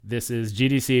This is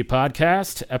GDC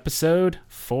Podcast, Episode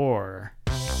 4.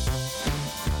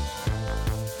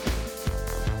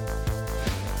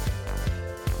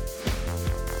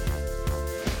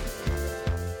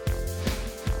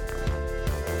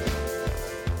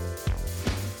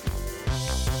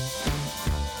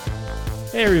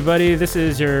 Hey everybody, this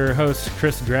is your host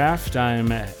Chris Graft.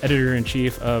 I'm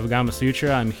editor-in-chief of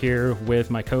Gamasutra. I'm here with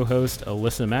my co-host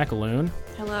Alyssa McAloon.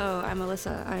 Hello, I'm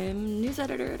Alyssa. I'm news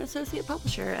editor and associate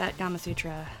publisher at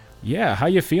Gamasutra. Yeah, how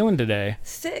you feeling today?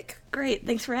 Sick. Great.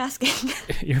 Thanks for asking.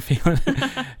 You're feeling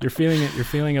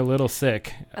a little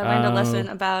sick. I learned a lesson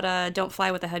about don't fly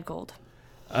with a head cold.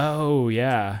 Oh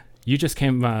yeah, you just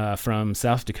came from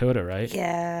South Dakota, right?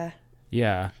 Yeah.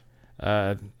 Yeah.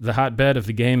 The hotbed of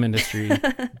the game industry,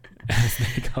 as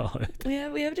they call it. Yeah,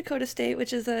 we have Dakota State,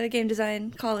 which is a game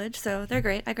design college, so they're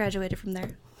great. I graduated from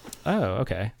there. Oh,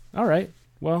 okay. All right.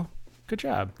 Well, good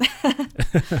job.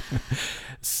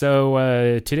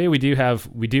 So today we do have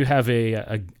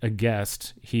a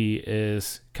guest. He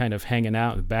is kind of hanging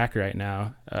out in the back right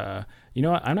now. You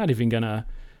know what? I'm not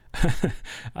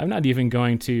even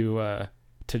going to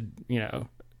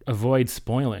avoid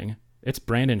spoiling. It's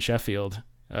Brandon Sheffield.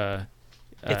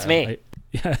 It's me.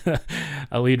 The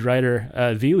lead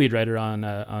writer on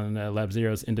Lab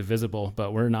Zero's Indivisible,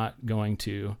 but we're not going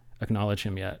to acknowledge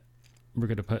him yet. We're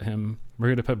going to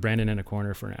put Brandon in a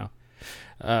corner for now.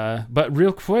 But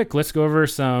real quick, let's go over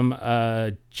some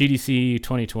GDC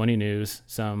 2020 news,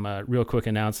 some real quick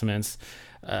announcements.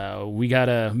 We got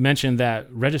to mention that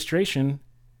registration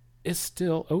is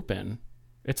still open.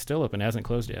 It's still open. It hasn't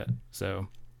closed yet. So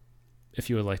if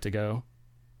you would like to go,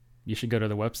 you should go to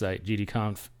the website,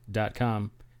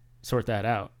 gdconf.com, sort that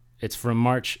out. It's from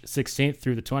March 16th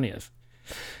through the 20th.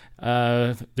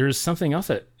 There's something else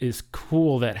that is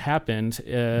cool that happened.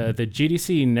 The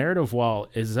GDC narrative wall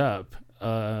is up.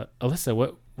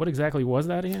 Alyssa, what exactly was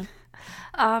that again?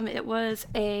 It was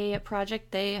a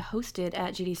project they hosted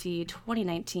at GDC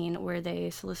 2019 where they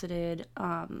solicited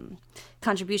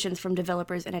contributions from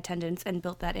developers in attendance and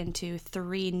built that into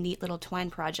 3 neat little Twine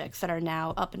projects that are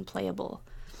now up and playable.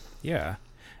 Yeah,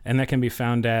 and that can be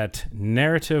found at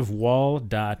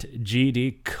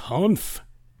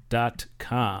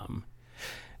narrativewall.gdconf.com.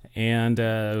 And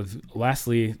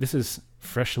lastly, this is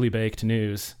freshly baked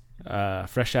news,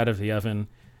 fresh out of the oven.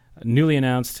 Newly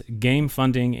announced Game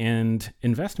Funding and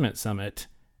Investment Summit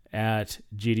at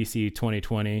GDC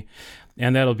 2020.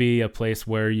 And that'll be a place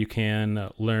where you can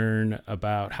learn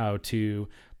about how to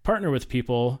partner with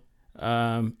people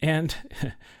and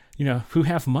who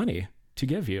have money to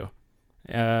give you.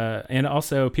 And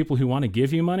also people who want to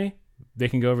give you money, they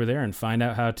can go over there and find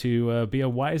out how to be a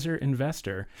wiser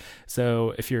investor.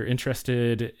 So if you're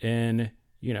interested in,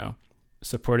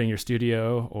 supporting your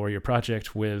studio or your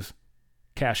project with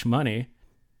cash money,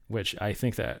 which I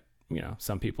think that,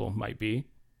 some people might be,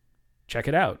 check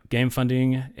it out. Game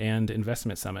Funding and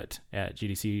Investment Summit at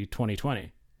GDC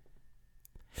 2020.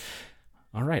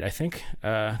 All right, I think,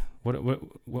 what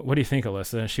do you think,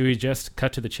 Alyssa? Should we just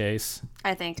cut to the chase?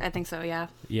 I think so, yeah.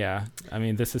 Yeah, I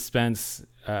mean, the suspense,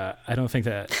 I don't think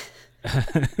I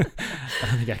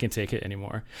can take it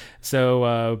anymore. So,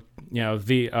 our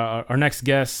next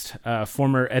guest,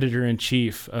 former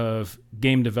editor-in-chief of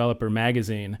Game Developer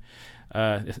Magazine,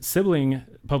 sibling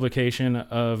publication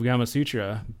of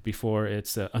Gamasutra before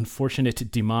its unfortunate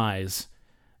demise,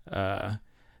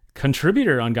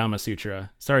 contributor on Gamasutra.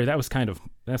 Sorry, that's kind of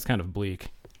bleak.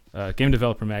 Game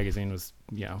Developer Magazine was,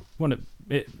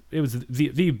 it was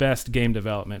the best game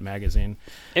development magazine.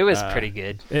 It was pretty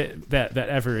good. That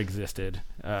ever existed.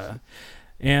 So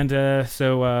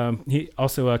he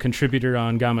also a contributor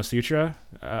on Gamasutra,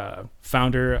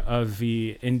 founder of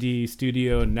the indie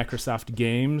studio Necrosoft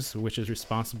Games, which is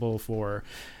responsible for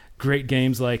great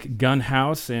games like Gun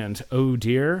House and Oh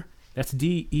Deer. That's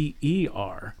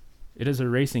DEER. It is a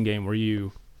racing game where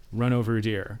you run over a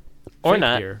deer. Or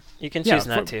not. Deer. You can choose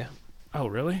not to. Oh,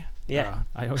 really? Yeah.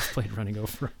 I always played running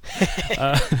over.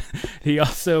 He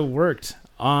also worked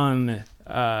on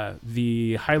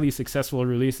the highly successful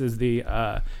releases, the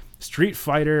Street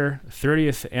Fighter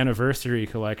 30th Anniversary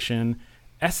Collection,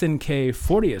 SNK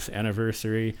 40th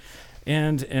Anniversary,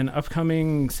 and an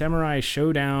upcoming Samurai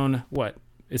Showdown, what?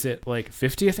 Is it like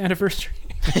 50th Anniversary?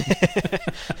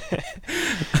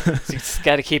 So you just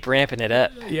got to keep ramping it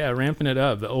up. Yeah, ramping it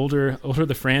up. The older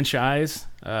the franchise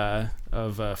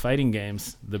of fighting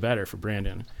games, the better for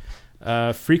Brandon.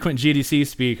 Frequent GDC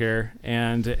speaker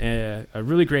and a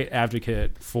really great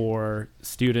advocate for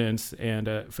students and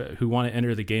who want to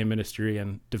enter the game industry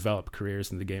and develop careers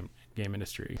in the game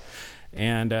industry.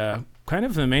 And kind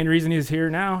of the main reason he's here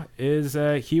now is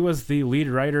he was the lead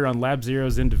writer on Lab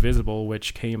Zero's Indivisible,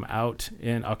 which came out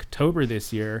in October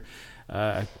this year.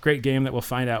 Great game that we'll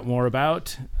find out more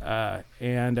about.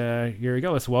 And here we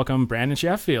go. Let's welcome Brandon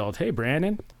Sheffield. Hey,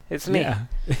 Brandon. It's me. Yeah,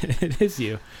 it is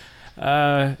you.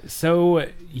 So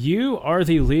you are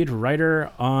the lead writer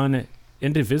on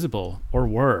Indivisible, or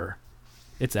were.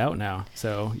 It's out now,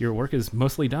 so your work is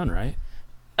mostly done, right?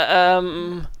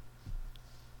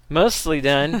 Mostly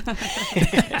done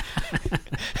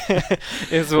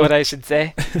is what I should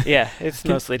say. Yeah, it's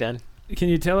mostly done. Can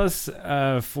you tell us,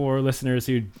 for listeners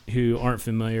who aren't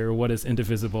familiar, what is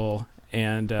Indivisible,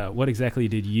 and what exactly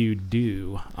did you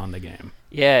do on the game?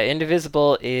 Yeah,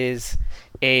 Indivisible is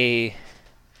it's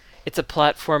a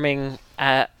platforming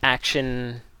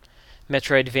action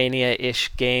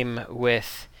Metroidvania-ish game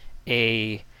with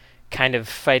a kind of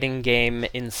fighting game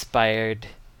inspired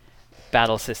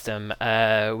battle system.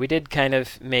 We did kind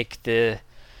of make the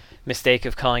mistake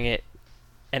of calling it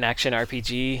an action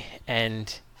RPG,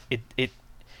 and it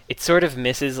sort of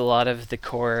misses a lot of the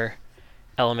core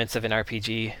elements of an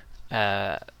RPG,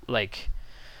 like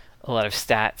a lot of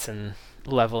stats and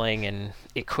leveling and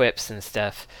equips and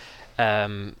stuff.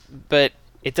 But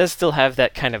it does still have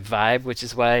that kind of vibe, which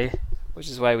is why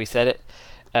we said it.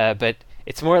 But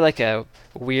it's more like a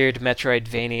weird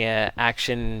Metroidvania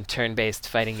action turn-based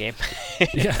fighting game.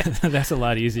 Yeah, that's a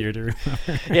lot easier to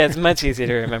remember. Yeah, it's much easier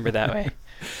to remember that way.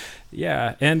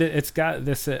 Yeah, and it's got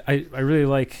this. I really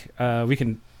like. We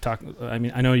can talk. I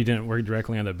mean, I know you didn't work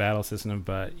directly on the battle system,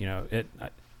 but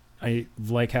I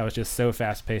like how it's just so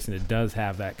fast-paced, and it does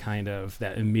have that kind of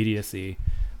that immediacy,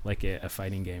 like a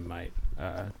fighting game might.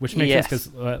 Which makes sense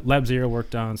because Lab Zero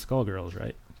worked on Skullgirls,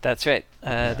 right? That's right.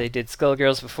 They did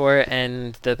Skullgirls before,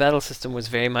 and the battle system was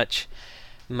very much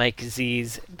Mike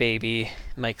Z's baby.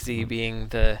 Mike Z being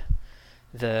the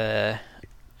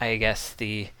I guess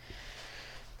the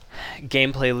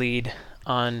gameplay lead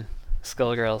on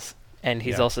Skullgirls, and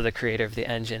he's also the creator of the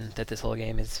engine that this whole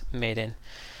game is made in.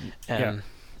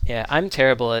 Yeah, I'm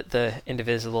terrible at the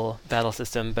Indivisible battle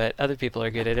system, but other people are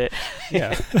good at it.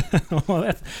 Yeah,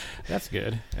 well, that's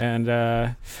good. And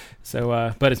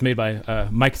but it's made by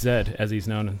Mike Zed, as he's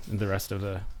known in the rest of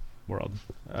the world.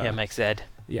 Mike Zed.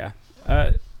 Yeah.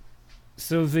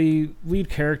 So the lead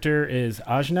character is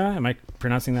Ajna. Am I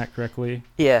pronouncing that correctly?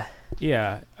 Yeah.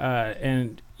 Yeah.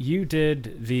 And you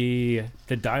did the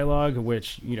dialogue,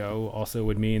 which also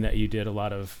would mean that you did a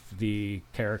lot of the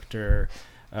character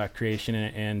creation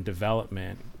and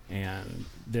development. And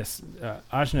this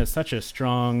Ajna is such a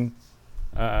strong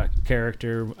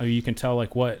character. You can tell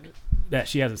that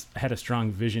she had a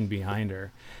strong vision behind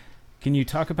her. Can you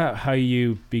talk about how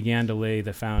you began to lay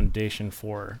the foundation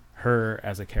for her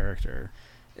as a character?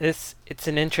 It's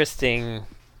an interesting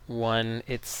one.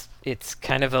 It's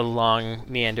kind of a long,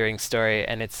 meandering story,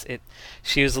 and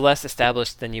she was less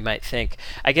established than you might think.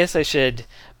 I guess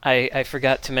I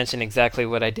forgot to mention exactly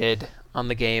what I did on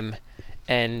the game,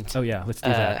 and oh yeah, let's do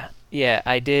that. Yeah,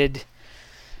 I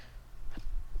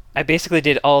basically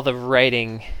did all the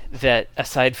writing that,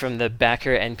 aside from the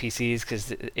backer NPCs,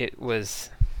 because it was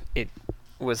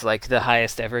like the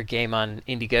highest ever game on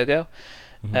Indiegogo.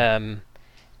 Mm-hmm.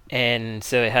 And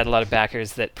so it had a lot of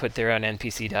backers that put their own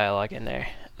NPC dialogue in there.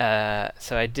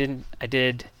 So I did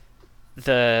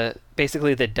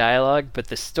basically the dialogue, but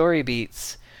the story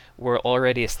beats were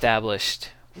already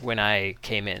established when I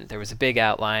came in. There was a big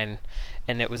outline,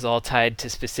 and it was all tied to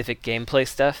specific gameplay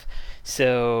stuff.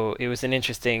 So it was an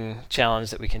interesting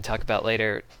challenge that we can talk about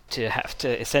later, to have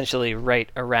to essentially write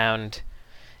around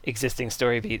existing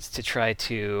story beats to try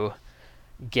to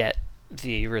get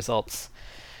the results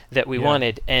that we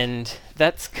wanted. And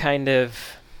that's kind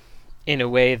of, in a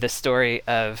way, the story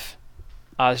of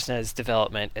Ajna's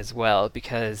development as well,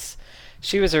 because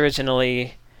she was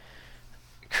originally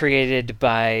created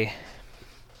by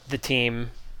the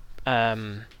team,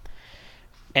 and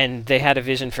they had a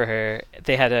vision for her.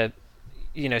 They had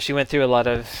she went through a lot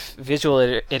of visual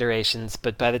iterations,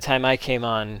 but by the time I came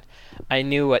on, I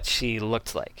knew what she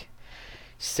looked like.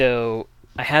 So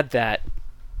I had that.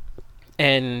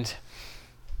 And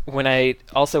when I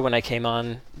came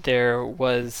on, there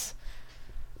was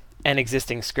an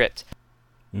existing script,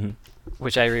 mm-hmm.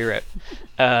 which I rewrote.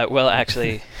 Well,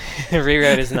 actually,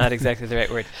 rewrote is not exactly the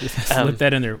right word. Slip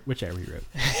that in there, which I rewrote.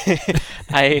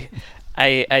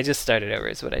 I just started over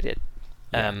is what I did.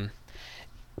 Yeah.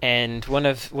 And one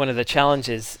of the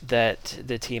challenges that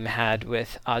the team had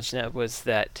with Ajna was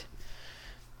that,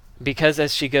 because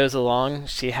as she goes along,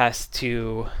 she has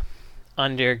to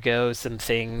undergo some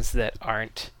things that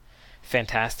aren't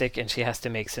fantastic, and she has to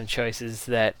make some choices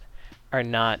that are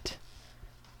not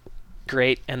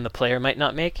great and the player might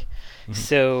not make.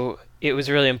 So it was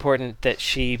really important that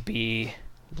she be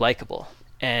likable,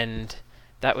 and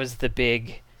that was the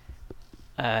big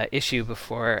issue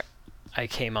before I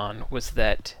came on, was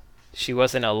that she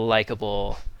wasn't a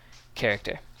likable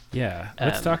character. Yeah,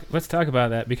 let's talk about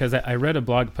that, because I read a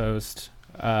blog post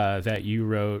that you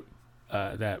wrote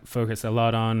that focused a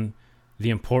lot on the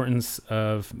importance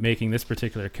of making this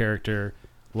particular character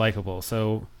likable.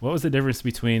 So what was the difference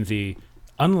between the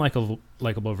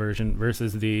unlikable version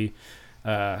versus the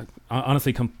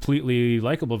honestly completely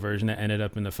likable version that ended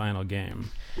up in the final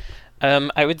game?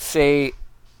 I would say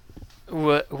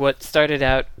what started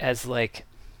out as like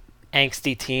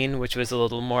angsty teen, which was a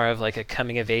little more of like a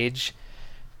coming of age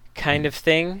kind of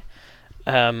thing,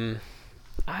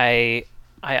 I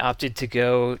opted to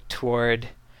go toward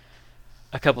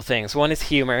a couple things. One is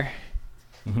humor,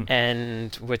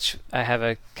 and which I have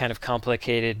a kind of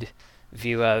complicated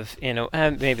view of.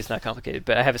 Maybe it's not complicated,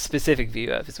 but I have a specific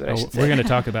view of, is what I should say. We're going to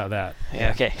talk about that.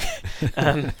 Yeah, okay.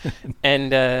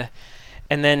 And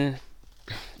then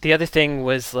the other thing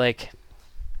was like,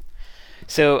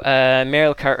 so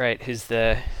Meryl Cartwright, who's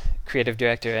the creative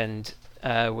director and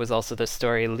was also the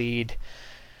story lead,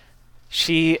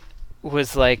 she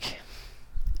was like,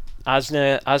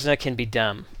 Ajna can be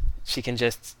dumb. She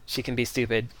can be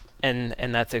stupid, and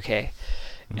that's okay.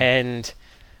 And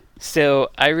so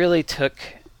I really took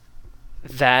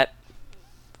that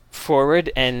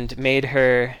forward and made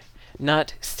her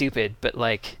not stupid, but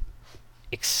like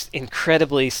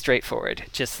incredibly straightforward.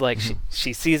 Just like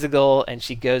she sees a goal and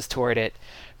she goes toward it,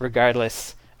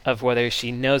 regardless of whether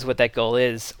she knows what that goal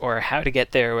is or how to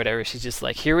get there or whatever. She's just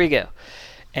like, here we go.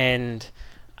 And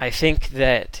I think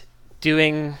that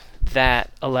doing that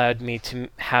allowed me to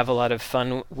have a lot of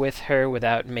fun with her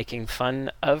without making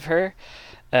fun of her,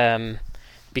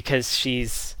 because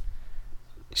she's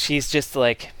just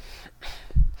like,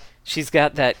 she's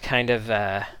got that kind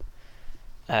of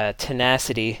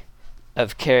tenacity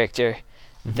of character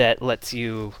that lets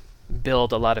you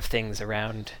build a lot of things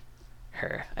around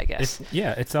her, I guess.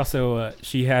 It's also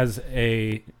she has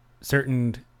a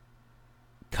certain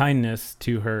kindness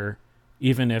to her,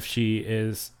 even if she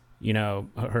is, she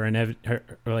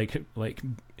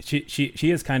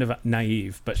is kind of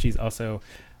naive, but she's also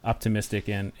optimistic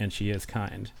and she is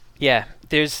kind. Yeah,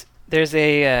 there's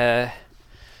there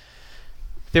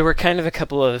were kind of a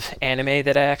couple of anime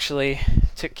that I actually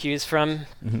took cues from.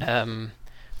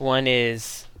 One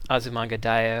is Azumanga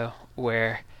Daioh,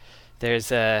 where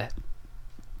there's a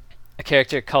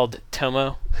character called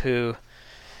Tomo who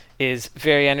is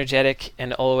very energetic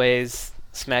and always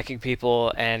smacking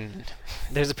people, and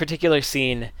there's a particular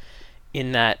scene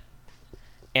in that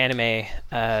anime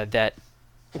that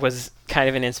was kind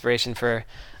of an inspiration for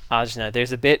Ajna.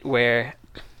 There's a bit where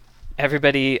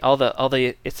everybody,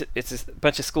 it's a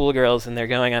bunch of schoolgirls, and they're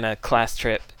going on a class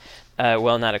trip.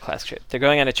 Well, not a class trip. They're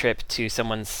going on a trip to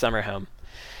someone's summer home,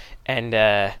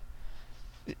 and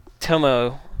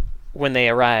Tomo, when they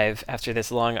arrive after this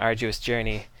long, arduous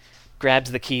journey,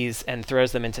 grabs the keys and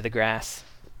throws them into the grass.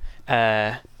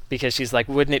 Because she's like,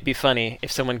 wouldn't it be funny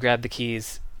if someone grabbed the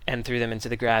keys and threw them into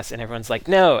the grass? And everyone's like,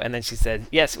 no. And then she said,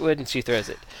 yes, it would, and she throws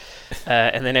it.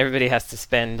 And then everybody has to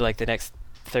spend like the next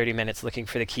 30 minutes looking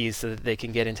for the keys so that they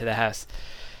can get into the house.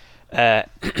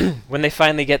 When they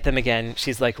finally get them again,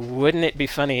 she's like, wouldn't it be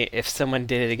funny if someone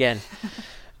did it again?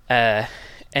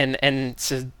 And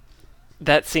so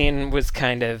that scene was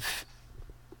kind of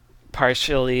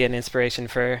partially an inspiration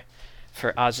for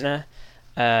Ajna.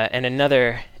 And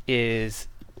another is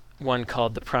one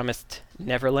called The Promised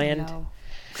Neverland. No.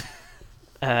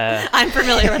 I'm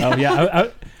familiar with that. Oh,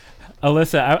 yeah.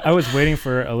 Alyssa, I was waiting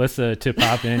for Alyssa to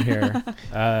pop in here.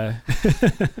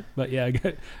 But yeah,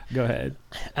 go ahead.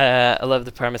 I love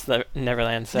The Promised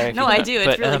Neverland. Sorry. No, I do.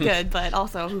 It's really good, but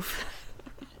also... oof.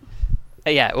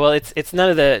 Yeah, well, it's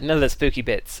none of the spooky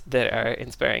bits that are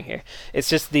inspiring here. It's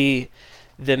just the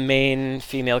main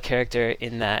female character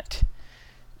in that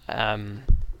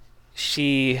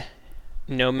she,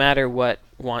 no matter what,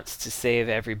 wants to save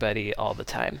everybody all the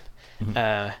time.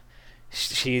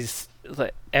 She's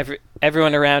like,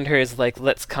 everyone around her is like,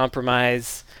 let's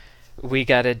compromise. We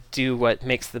gotta do what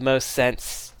makes the most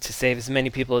sense to save as many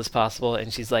people as possible.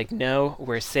 And she's like, no,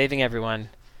 we're saving everyone.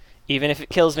 Even if it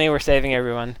kills me, we're saving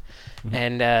everyone.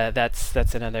 And that's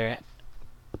another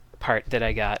part that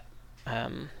I got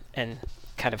and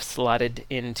kind of slotted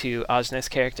into Ajna's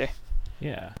character.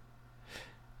 Yeah.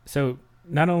 So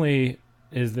not only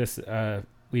is this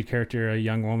lead character a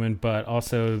young woman, but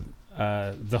also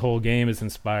the whole game is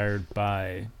inspired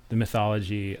by the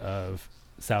mythology of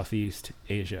Southeast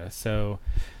Asia. So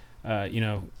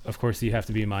of course, you have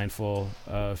to be mindful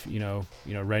of,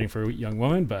 writing for a young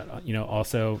woman, but,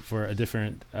 also for a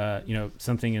different,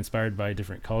 something inspired by a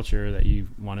different culture that you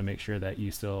want to make sure that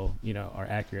you still, are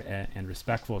accurate and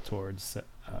respectful towards.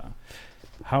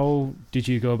 How did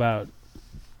you go about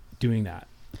doing that?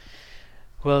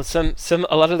 Well,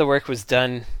 a lot of the work was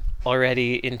done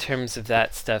already in terms of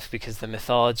that stuff because the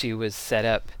mythology was set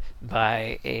up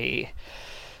by a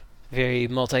very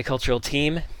multicultural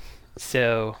team.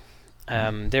 So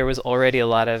there was already a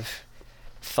lot of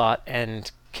thought and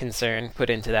concern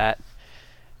put into that.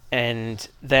 And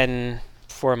then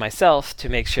for myself, to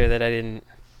make sure that I didn't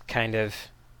kind of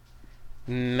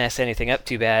mess anything up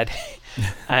too bad,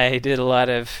 I did a lot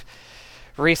of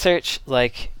research.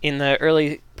 Like in the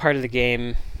early part of the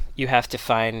game, you have to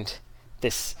find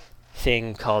this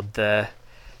thing called the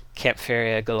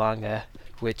Campharia Galanga,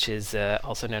 which is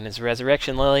also known as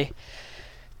Resurrection Lily,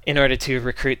 in order to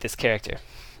recruit this character.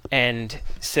 And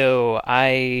so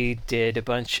I did a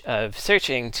bunch of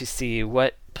searching to see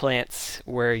what plants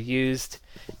were used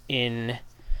in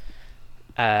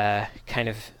kind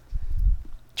of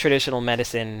traditional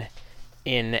medicine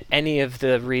in any of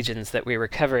the regions that we were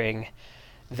covering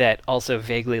that also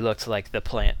vaguely looked like the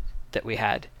plant that we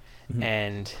had. Mm-hmm.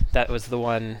 And that was the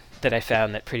one that I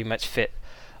found that pretty much fit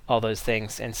all those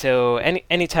things. And so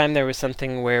anytime there was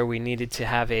something where we needed to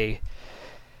have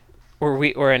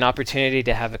or an opportunity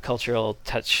to have a cultural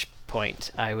touch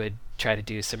point, I would try to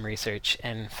do some research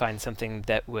and find something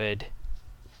that would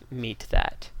meet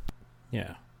that.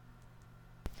 Yeah.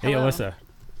 Hello. Hey,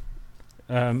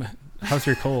 Alyssa. How's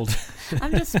your cold?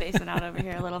 I'm just spacing out over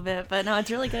here a little bit, but no, it's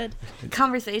really good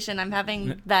conversation. I'm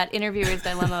having that interviewer's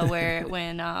dilemma where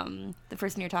when the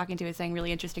person you're talking to is saying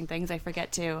really interesting things, I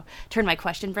forget to turn my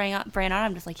question brain on.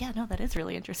 I'm just like, yeah, no, that is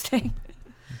really interesting.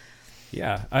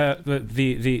 Yeah,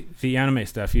 the anime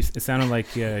stuff. It sounded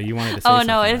like you wanted to say. Oh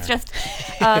no, something it's there. just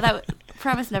that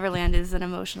Promised Neverland is an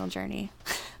emotional journey,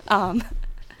 and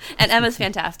Emma's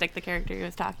fantastic. The character he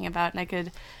was talking about, and I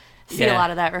could see a lot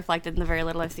of that reflected in the very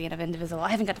little I've seen of Indivisible. I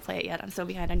haven't got to play it yet. I'm so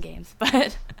behind on games,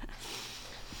 but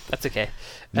that's okay.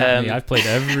 Not me. I've played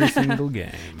every single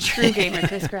game. True gamer,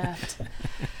 Chris Craft.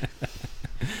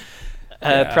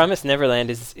 Promised Neverland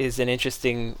is an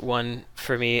interesting one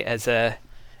for me as a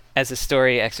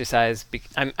story exercise.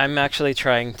 I'm actually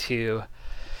trying to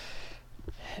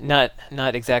not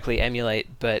exactly emulate,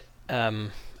 but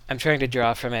I'm trying to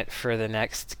draw from it for the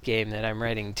next game that I'm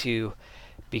writing too,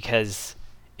 because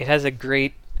it has a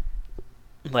great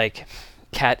like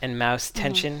cat and mouse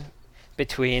tension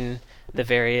between the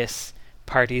various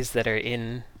parties that are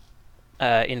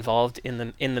involved in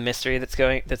the mystery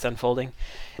that's unfolding.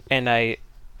 And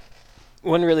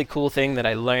one really cool thing that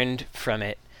I learned from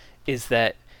it is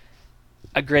that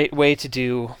a great way to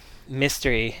do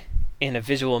mystery in a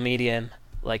visual medium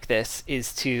like this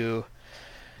is to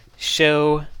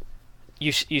show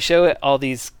you show it all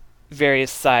these various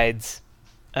sides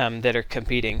that are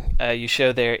competing. You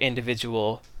show their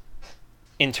individual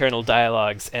internal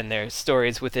dialogues and their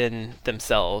stories within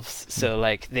themselves. So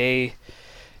like they,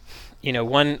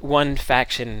 one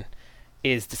faction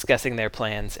is discussing their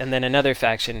plans, and then another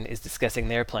faction is discussing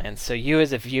their plans. So you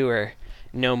as a viewer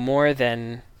know more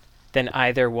than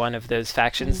either one of those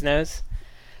factions knows.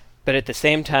 But at the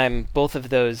same time, both of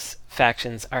those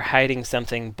factions are hiding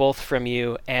something both from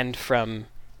you and from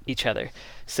each other.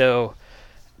 So,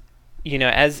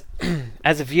 as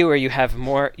a viewer,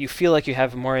 you feel like you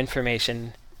have more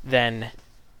information than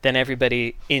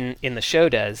everybody in the show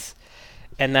does,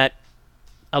 and that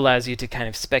allows you to kind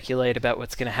of speculate about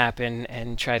what's going to happen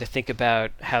and try to think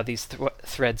about how these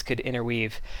threads could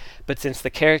interweave. But since the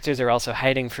characters are also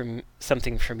hiding from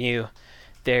something from you,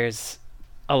 there's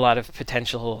a lot of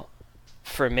potential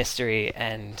for mystery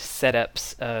and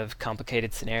setups of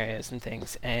complicated scenarios and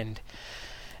things. And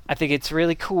I think it's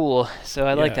really cool. So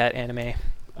I like that anime.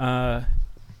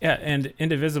 And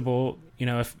Indivisible,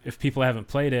 if people haven't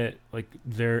played it, like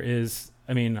there is,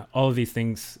 all of these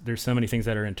things, there's so many things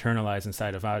that are internalized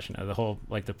inside of Ajna. The whole,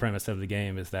 the premise of the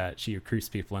game is that she recruits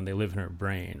people and they live in her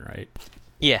brain, right?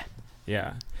 Yeah.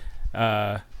 Yeah.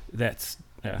 That's,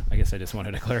 I guess I just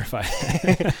wanted to clarify.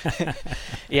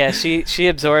 Yeah, she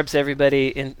absorbs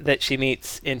everybody that she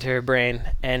meets into her brain,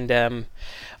 and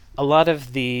a lot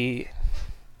of the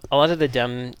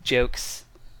dumb jokes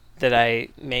that I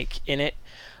make in it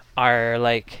are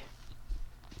like,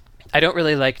 I don't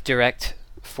really like direct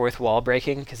fourth wall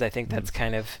breaking because I think that's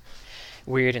kind of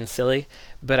weird and silly,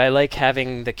 but I like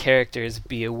having the characters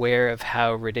be aware of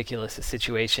how ridiculous a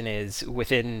situation is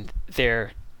within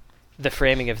the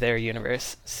framing of their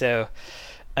universe. So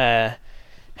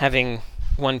having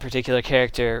one particular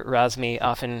character, Razmi,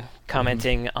 often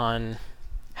commenting on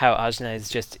how Ajna is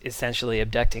just essentially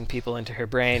abducting people into her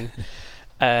brain,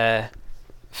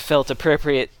 felt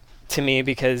appropriate to me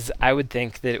because I would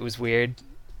think that it was weird.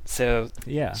 So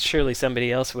Yeah. surely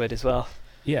somebody else would as well.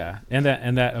 Yeah, and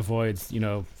that avoids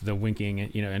the winking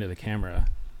into the camera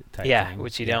type Yeah, thing.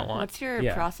 which you don't want. What's your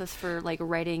Yeah. process for like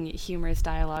writing humorous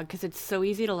dialogue? Because it's so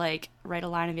easy to like write a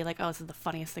line and be like, "Oh, this is the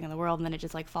funniest thing in the world," and then it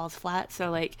just like falls flat. So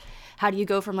like, how do you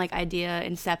go from like idea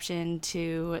inception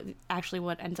to actually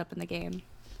what ends up in the game?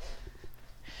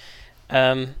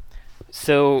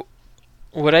 So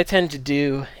what I tend to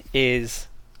do is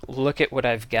look at what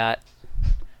I've got,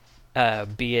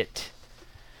 be it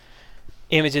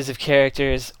images of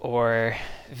characters or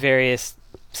various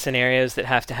scenarios that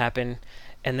have to happen,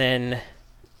 and then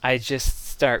I just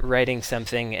start writing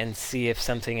something and see if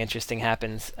something interesting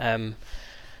happens.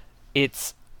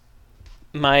 It's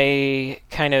my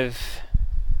kind of...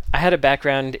 I had a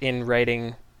background in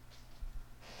writing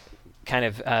kind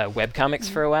of webcomics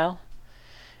for a while,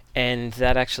 and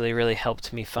that actually really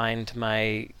helped me find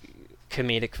my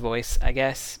comedic voice, I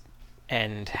guess,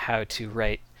 and how to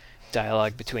write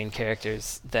dialogue between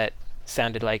characters that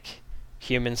sounded like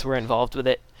humans were involved with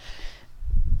it.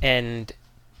 And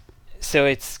so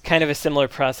it's kind of a similar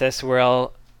process where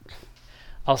I'll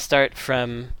start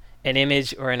from an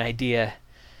image or an idea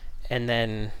and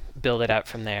then build it out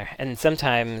from there. And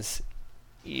sometimes,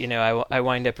 I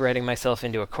wind up writing myself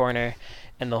into a corner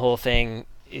and the whole thing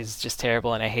is just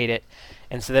terrible and I hate it.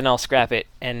 And so then I'll scrap it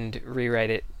and rewrite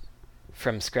it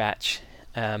from scratch.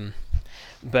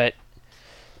 But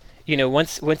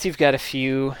once you've got a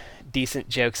few decent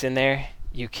jokes in there,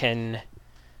 you can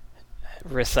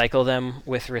recycle them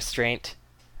with restraint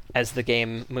as the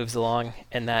game moves along,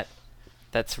 and that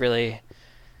actually,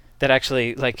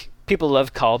 like, people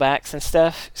love callbacks and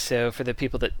stuff, so for the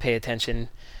people that pay attention,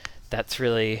 that's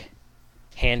really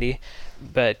handy.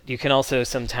 But you can also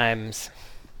sometimes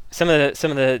some of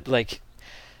the like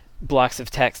blocks of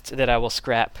text that I will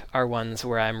scrap are ones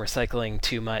where I'm recycling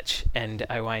too much and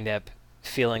I wind up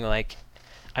feeling like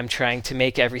I'm trying to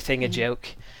make everything a joke,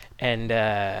 and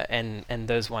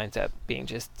those wind up being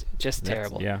just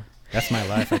terrible. Yeah, that's my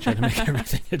life. I try to make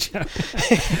everything a joke.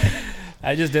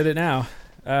 I just did it now.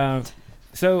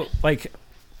 So like,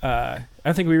 I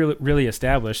think we really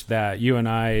established that you and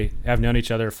I have known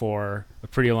each other for a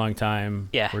pretty long time.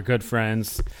 Yeah. We're good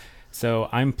friends. So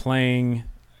I'm playing,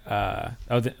 by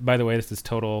the way, this is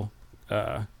total,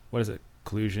 what is it?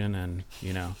 Collusion, and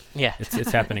Yeah.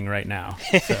 it's happening right now.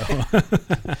 So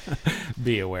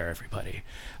be aware, everybody.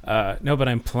 No, but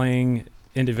I'm playing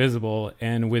Indivisible,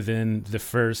 and within the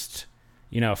first,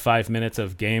 5 minutes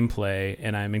of gameplay,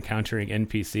 and I'm encountering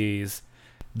NPCs,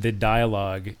 the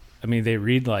dialogue, I mean, they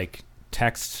read like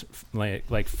text,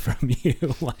 like from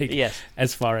you, like, Yes.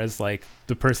 as far as like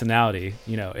the personality,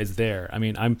 is there. I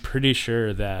mean, I'm pretty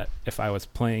sure that if I was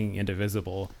playing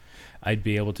Indivisible, I'd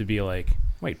be able to be like,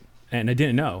 wait, and I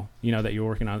didn't know, that you were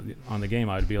working on the game.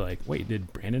 I would be like, wait,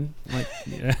 did Brandon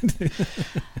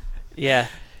Yeah.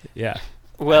 Yeah.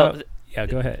 Well, Yeah,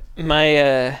 go ahead.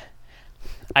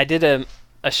 I did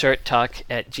a short talk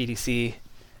at GDC,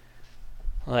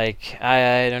 like,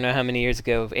 I don't know how many years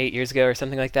ago, 8 years ago or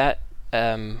something like that,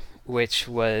 which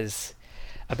was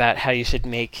about how you should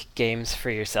make games for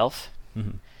yourself.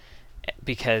 Mm-hmm.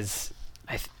 Because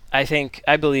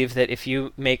I believe that if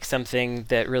you make something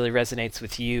that really resonates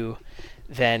with you,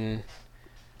 and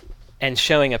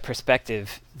showing a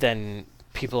perspective, then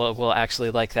people will actually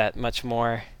like that much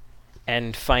more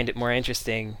and find it more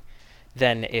interesting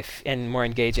and more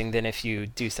engaging than if you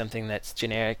do something that's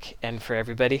generic and for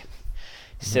everybody.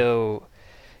 Mm-hmm. So,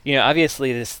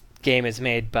 obviously this game is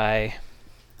made by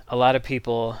a lot of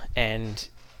people, and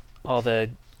all the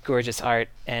gorgeous art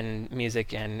and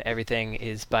music and everything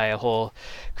is by a whole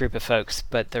group of folks,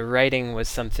 but the writing was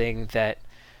something that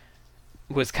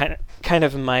was kind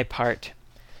of my part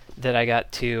that I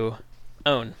got to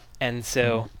own. And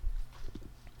so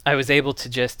I was able to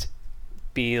just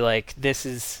be like, this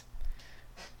is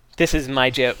my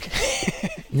joke.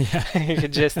 Yeah. You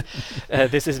could just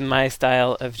this is my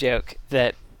style of joke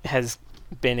that has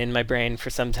been in my brain for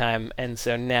some time, and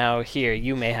so now here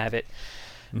you may have it.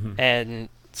 Mm-hmm. And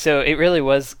so it really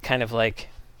was kind of like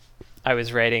I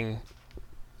was writing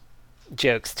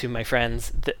jokes to my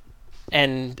friends.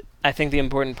 And I think the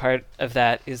important part of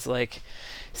that is, like,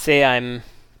 say I'm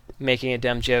making a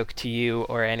dumb joke to you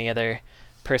or any other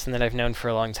person that I've known for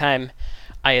a long time,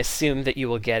 I assume that you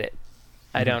will get it.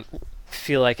 Mm-hmm. I don't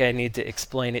feel like I need to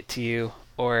explain it to you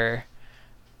or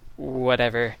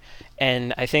whatever.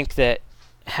 And I think that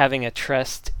having a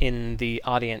trust in the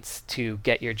audience to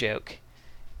get your joke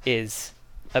is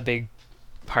a big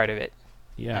part of it.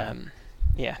 Yeah.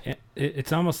 Yeah.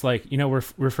 It's almost like, we're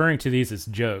referring to these as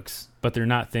jokes, but they're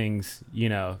not things,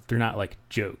 they're not like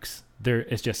jokes.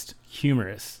 It's just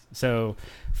humorous. So,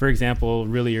 for example,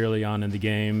 really early on in the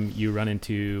game, you run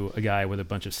into a guy with a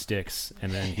bunch of sticks,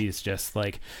 and then he's just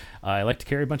like, I like to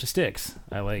carry a bunch of sticks.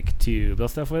 I like to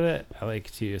build stuff with it. I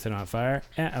like to set them on fire.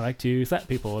 And I like to slap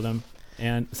people with them.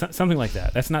 And something like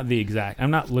that. That's not the exact... I'm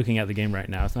not looking at the game right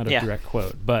now. It's not a direct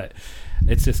quote, but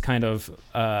it's just kind of...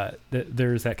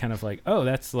 there's that kind of like, oh,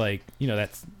 that's like,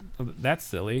 that's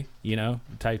silly,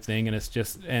 type thing. And it's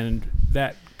just... And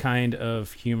that kind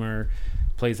of humor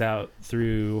plays out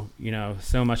through,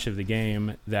 so much of the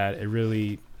game that it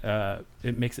really...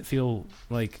 it makes it feel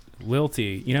like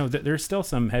lilty. There's still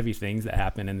some heavy things that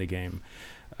happen in the game.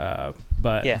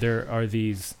 But there are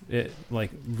these,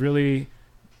 really...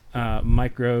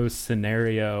 micro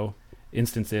scenario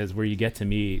instances where you get to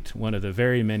meet one of the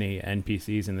very many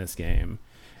NPCs in this game,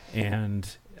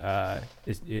 and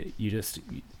you just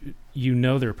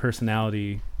their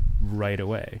personality right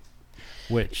away.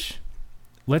 Which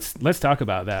let's talk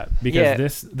about that,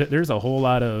 because there's a whole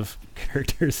lot of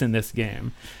characters in this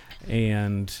game,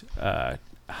 and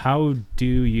how do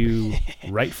you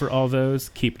write for all those,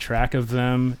 keep track of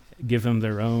them, give them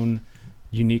their own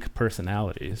unique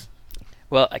personalities?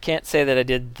 Well, I can't say that I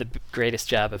did the greatest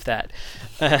job of that,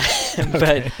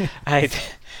 but I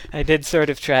did sort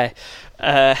of try.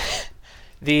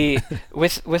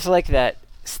 With like that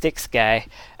Styx guy,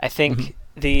 I think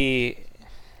the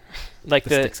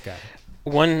Styx guy.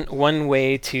 One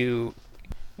way to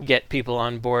get people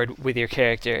on board with your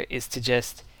character is to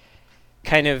just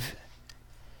kind of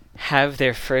have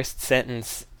their first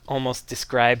sentence almost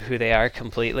describe who they are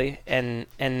completely, and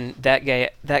that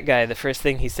guy, the first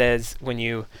thing he says when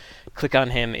you click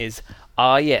on him is,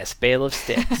 "Ah, yes, Bale of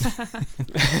Sticks."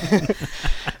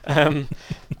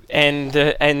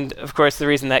 And of course the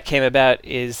reason that came about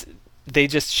is they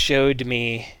just showed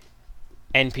me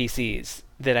NPCs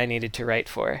that I needed to write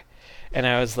for, and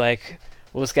I was like,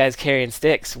 well, this guy's carrying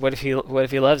sticks. What if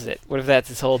he loves it? What if that's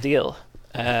his whole deal?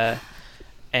 And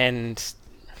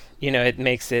it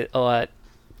makes it a lot.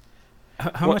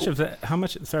 How much of that?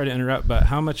 Sorry to interrupt, but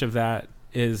how much of that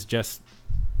is just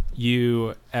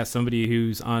you as somebody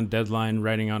who's on deadline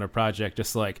writing on a project,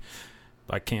 just like,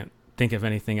 I can't think of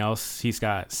anything else. He's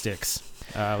got sticks.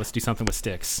 Let's do something with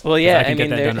sticks. Well, yeah, I mean,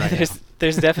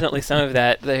 there's definitely some of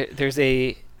that. There's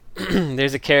a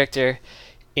there's a character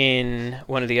in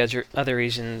one of the other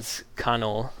regions,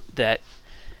 Kanul, that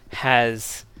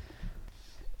has.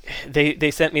 They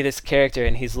sent me this character,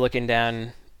 and he's looking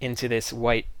down into this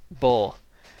white bowl,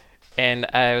 and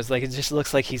I was like, it just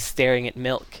looks like he's staring at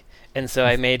milk, and so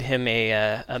I made him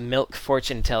a milk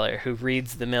fortune teller who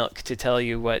reads the milk to tell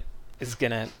you what is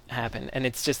gonna happen. And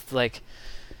it's just like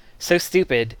so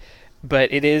stupid,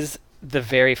 but it is the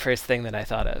very first thing that I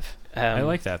thought of. I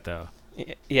like that though.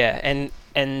 Yeah,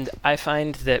 and I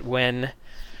find that when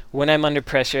I'm under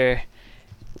pressure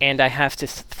and I have to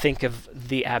think of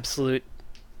the absolute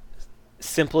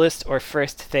simplest or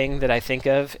first thing that I think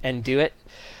of and do it,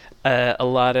 a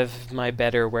lot of my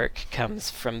better work comes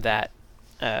from that.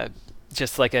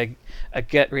 Just like a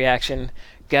gut reaction,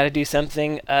 gotta do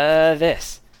something,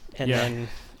 this. And then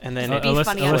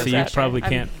unless you probably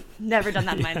can't. I've never done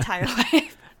that in my entire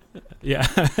life. Yeah,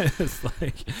 it's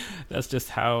like that's just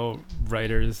how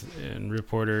writers and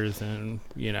reporters and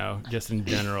just in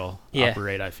general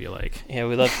operate. I feel like. Yeah,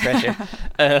 we love pressure.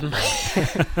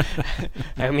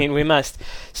 I mean, we must.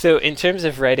 So, in terms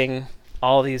of writing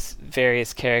all these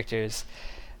various characters,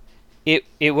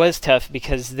 it was tough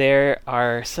because there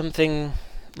are something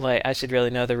like, I should really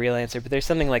know the real answer, but there's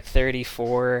something like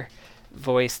 34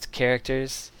 voiced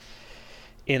characters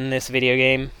in this video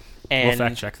game, and we'll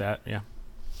fact check that. Yeah.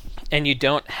 And you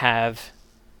don't have,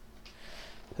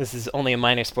 this is only a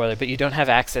minor spoiler, but you don't have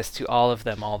access to all of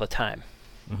them all the time.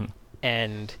 Mm-hmm.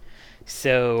 And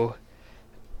so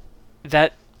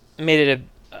that made it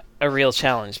a real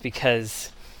challenge,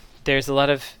 because there's a lot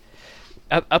of,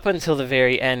 up until the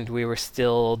very end, we were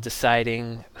still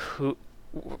deciding who,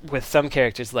 with some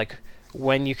characters, like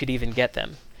when you could even get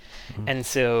them. Mm-hmm. And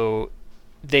so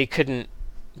they couldn't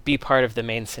be part of the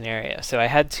main scenario. So I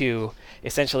had to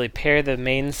essentially pare the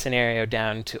main scenario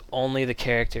down to only the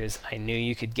characters I knew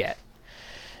you could get.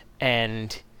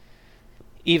 And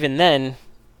even then,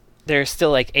 there are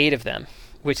still like 8 of them,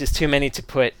 which is too many to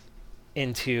put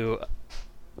into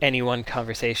any one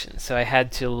conversation. So I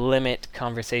had to limit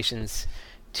conversations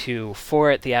to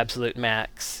 4 at the absolute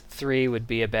max. 3 would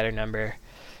be a better number,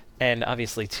 and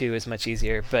obviously 2 is much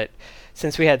easier. But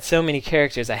since we had so many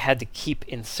characters, I had to keep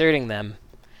inserting them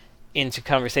into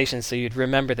conversations so you'd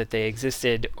remember that they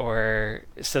existed, or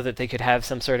so that they could have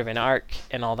some sort of an arc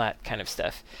and all that kind of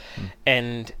stuff.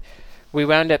 And we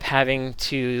wound up having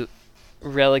to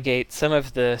relegate some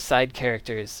of the side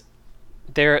characters.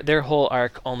 Their whole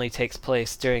arc only takes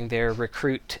place during their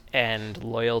recruit and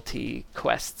loyalty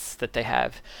quests that they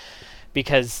have,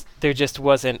 because there just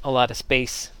wasn't a lot of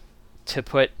space to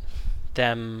put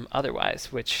them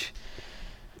otherwise, which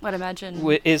I'd imagine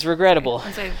is regrettable.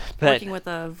 I'd say but working with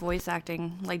a voice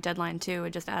acting like deadline too,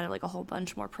 it just added like a whole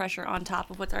bunch more pressure on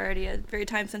top of what's already a very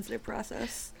time sensitive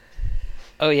process.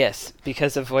 oh yes,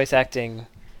 because of voice acting,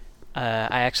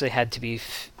 I actually had to be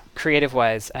creative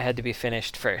wise. I had to be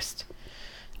finished first,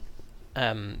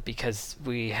 because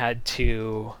we had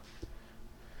to,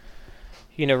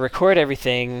 record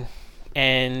everything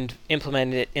and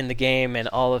implement it in the game, and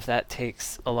all of that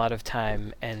takes a lot of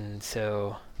time, and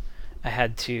so I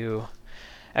had to,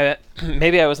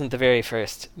 maybe I wasn't the very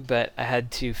first, but I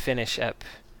had to finish up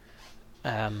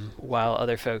while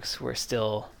other folks were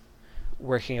still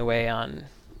working away on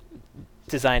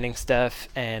designing stuff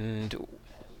and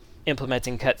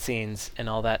implementing cutscenes and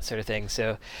all that sort of thing.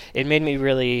 So it made me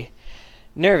really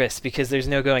nervous, because there's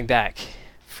no going back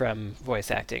from voice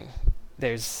acting.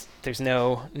 There's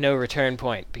no return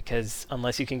point, because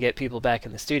unless you can get people back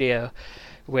in the studio,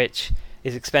 which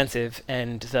is expensive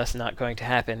and thus not going to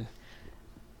happen,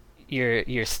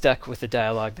 you're stuck with the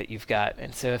dialogue that you've got.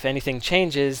 And so if anything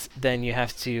changes, then you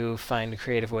have to find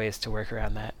creative ways to work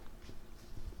around that.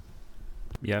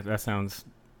 Yeah, that sounds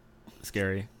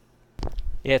scary.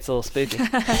 Yeah, it's a little spooky.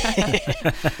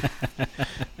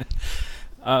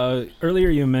 Earlier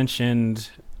you mentioned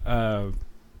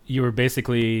you were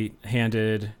basically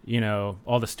handed,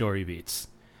 all the story beats.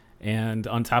 And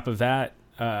on top of that,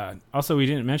 also we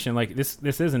didn't mention, like, this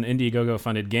is an Indiegogo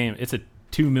funded game. It's a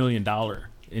 $2 million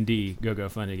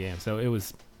Indiegogo funded game, so it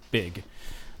was big.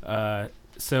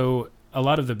 So a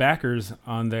lot of the backers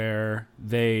on there,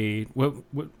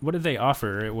 what did they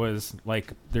offer? It was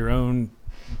like their own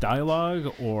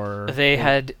dialogue, or they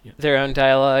had their own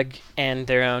dialogue and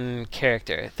their own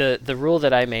character. The rule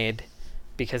that I made,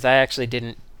 because I actually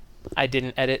didn't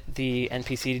edit the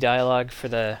NPC dialogue for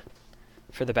the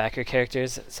backer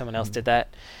characters. Someone else did that.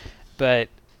 But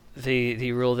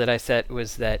the rule that I set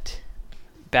was that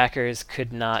backers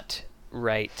could not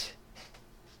write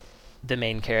the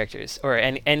main characters, or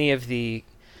any of the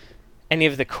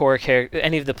core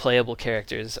any of the playable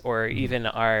characters, or even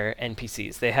our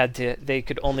NPCs. They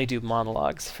could only do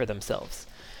monologues for themselves.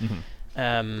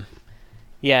 And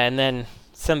then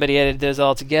somebody edited those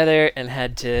all together and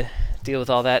had to deal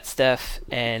with all that stuff,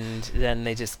 and then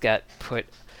they just got put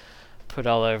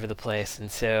all over the place. And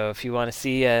so if you want to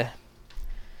see a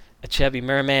chubby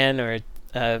merman or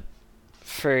a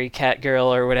furry cat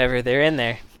girl or whatever, they're in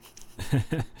there.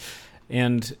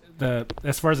 And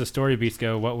as far as the story beats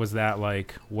go, what was that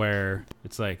like, where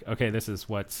it's like, okay, this is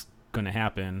what's going to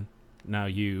happen, now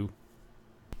you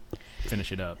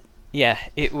finish it up? Yeah,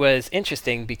 it was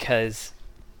interesting, because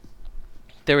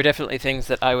there were definitely things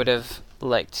that I would have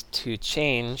liked to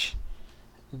change,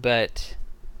 but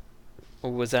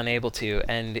was unable to,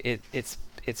 and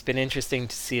it's been interesting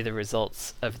to see the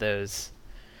results of those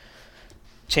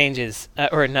changes,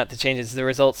 or not the changes, the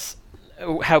results,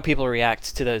 how people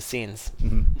react to those scenes.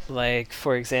 Like,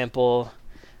 for example,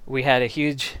 we had a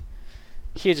huge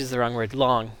is the wrong word,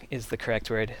 long is the correct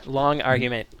word, long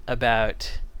argument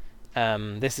about,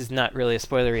 this is not really a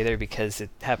spoiler either, because it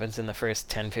happens in the first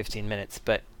 10-15 minutes,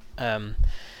 but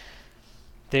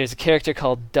there's a character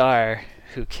called Dar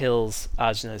who kills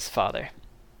Ajna's father.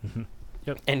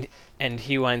 Yep. And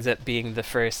he winds up being the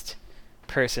first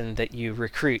person that you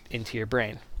recruit into your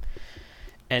brain.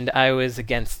 And I was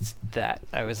against that.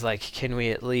 I was like, can we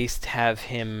at least have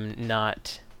him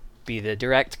not be the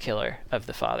direct killer of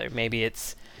the father? Maybe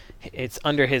it's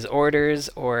under his orders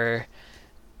or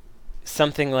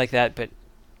something like that, but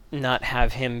not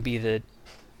have him be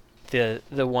the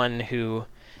one who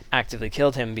actively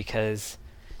killed him, because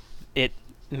it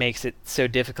makes it so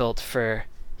difficult for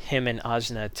him and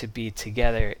Ajna to be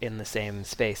together in the same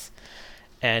space.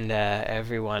 And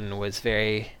everyone was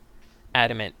very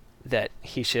adamant that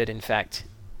he should in fact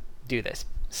do this.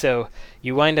 So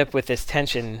you wind up with this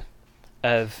tension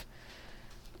of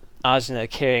Ajna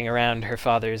carrying around her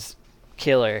father's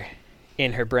killer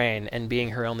in her brain and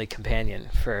being her only companion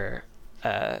for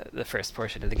the first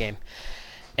portion of the game.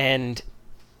 And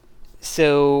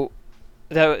so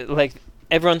that, like,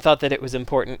 everyone thought that it was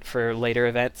important for later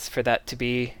events for that to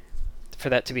be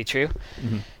true.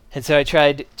 And so I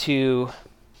tried to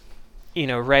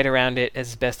write around it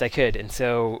as best I could. And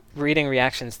so reading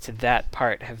reactions to that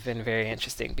part have been very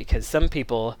interesting, because some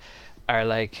people are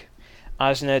like,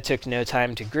 Ajna took no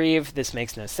time to grieve, this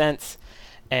makes no sense,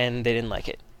 and they didn't like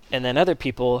it. And then other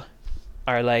people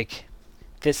are like,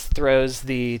 this throws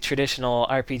the traditional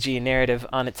RPG narrative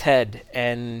on its head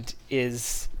and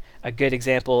is a good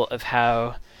example of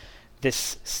how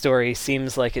this story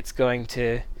seems like it's going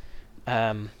to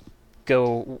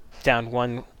go down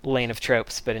one lane of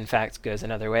tropes, but in fact goes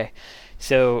another way.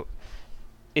 So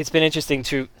it's been interesting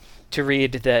to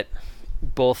read that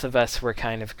both of us were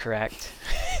kind of correct.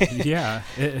 Yeah.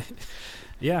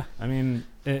 I mean,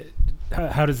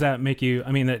 how does that make you?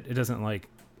 I mean, that it doesn't like.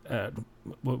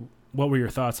 What were your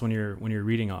thoughts when you're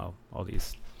reading all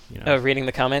these? Oh, reading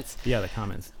the comments? Yeah, the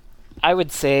comments. I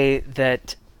would say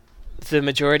that the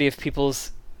majority of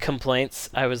people's complaints,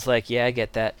 I was like, yeah, I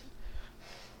get that.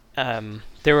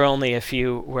 There were only a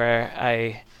few where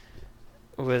I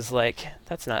was like,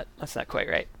 that's not quite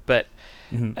right. But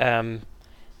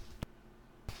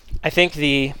I think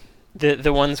the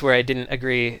ones where I didn't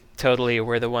agree totally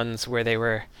were the ones where they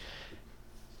were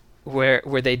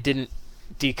where they didn't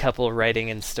decouple writing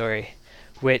and story,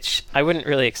 which I wouldn't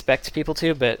really expect people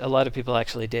to, but a lot of people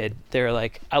actually did. They were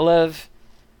like, I love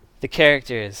the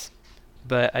characters,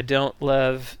 but I don't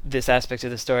love this aspect of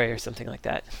the story, or something like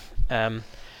that.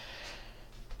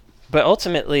 But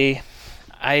ultimately,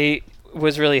 I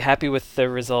was really happy with the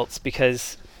results,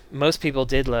 because most people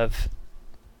did love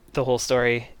the whole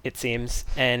story, it seems,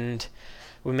 and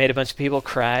we made a bunch of people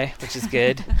cry, which is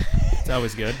good. It's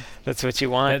always good. That's what you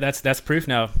want. That's proof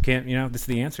now. This is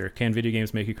the answer. Can video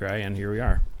games make you cry? And here we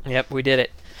are. Yep, we did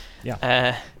it.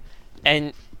 Yeah.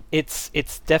 And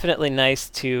it's definitely nice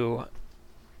to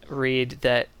read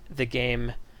that the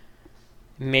game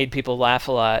made people laugh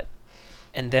a lot,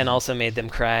 and then also made them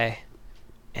cry,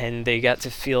 and they got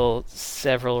to feel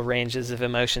several ranges of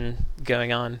emotion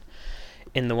going on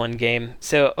in the one game.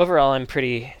 So overall, I'm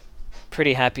pretty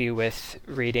happy with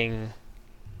reading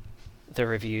the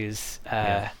reviews.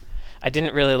 I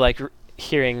didn't really like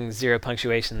hearing Zero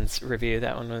Punctuation's review.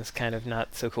 That one was kind of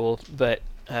not so cool, but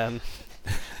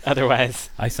otherwise,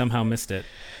 I somehow missed it.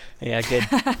 Yeah, good.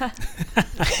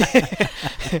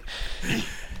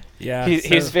 Yeah,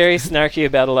 he's very snarky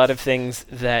about a lot of things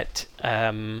that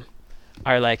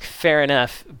are like fair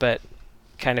enough, but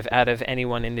kind of out of any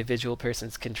one individual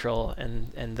person's control,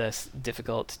 and thus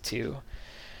difficult to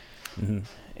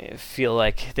feel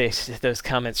like those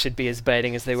comments should be as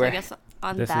biting as they were. I guess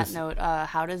on that note,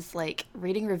 how does like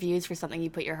reading reviews for something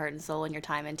you put your heart and soul and your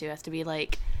time into has to be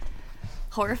like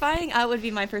horrifying? Would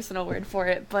be my personal word for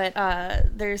it, but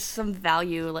there's some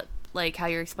value, like how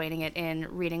you're explaining it, in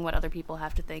reading what other people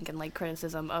have to think and like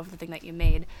criticism of the thing that you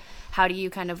made. How do you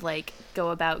kind of like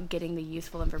go about getting the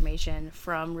useful information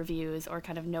from reviews, or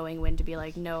kind of knowing when to be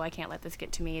like, no, I can't let this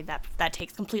get to me, that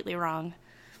takes completely wrong?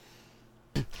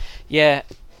 Yeah,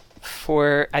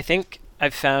 I think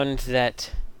I've found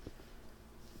that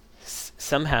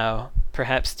somehow,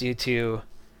 perhaps due to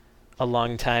a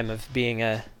long time of being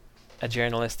a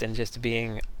journalist and just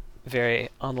being very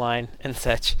online and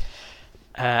such,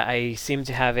 I seem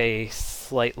to have a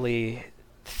slightly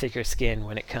thicker skin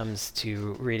when it comes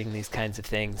to reading these kinds of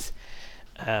things,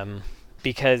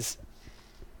 because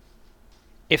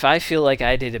if I feel like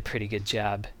I did a pretty good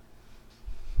job,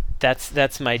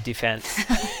 that's my defense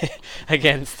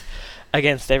against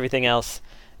everything else.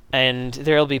 And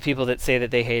there'll be people that say that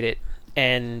they hate it,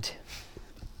 and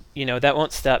that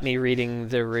won't stop me reading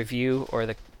the review or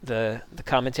the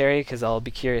commentary, because I'll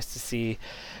be curious to see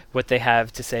what they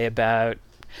have to say about,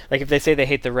 like, if they say they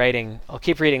hate the writing, I'll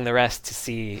keep reading the rest to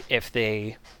see if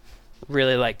they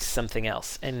really liked something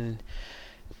else. And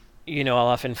I'll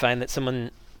often find that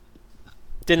someone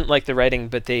didn't like the writing,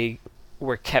 but they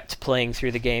were kept playing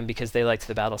through the game because they liked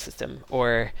the battle system,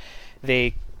 or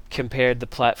they compared the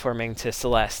platforming to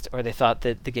Celeste, or they thought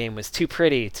that the game was too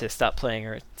pretty to stop playing,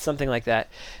 or something like that.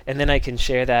 And then I can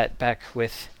share that back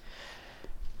with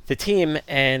the team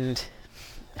and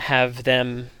have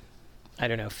them, I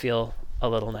don't know, feel a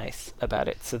little nice about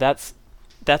it. So that's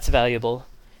valuable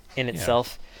in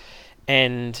itself.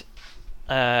 And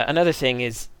another thing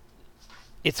is,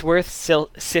 it's worth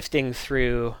sifting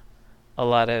through a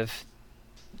lot of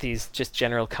these just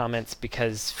general comments,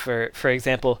 because for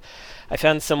example, I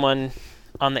found someone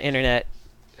on the internet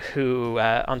who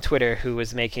on Twitter who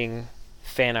was making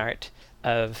fan art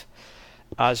of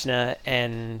Ajna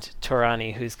and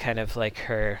Torani, who's kind of like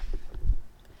her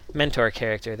mentor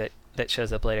character that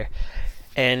shows up later.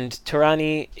 And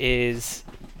Torani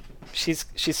she's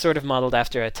sort of modeled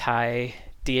after a Thai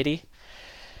deity.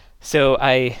 So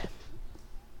I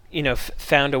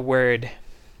found a word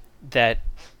that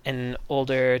an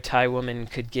older Thai woman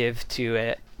could give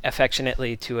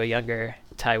affectionately to a younger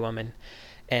Thai woman,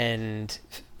 and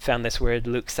found this word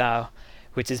luk sao,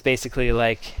 which is basically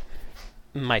like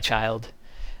my child.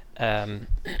 And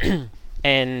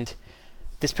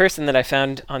this person that I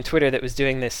found on Twitter that was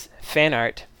doing this fan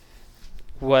art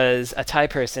was a Thai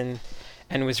person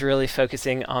and was really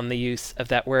focusing on the use of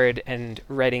that word and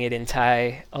writing it in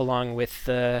Thai along with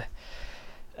the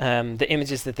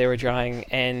images that they were drawing.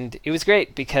 And it was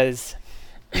great because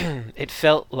it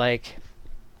felt like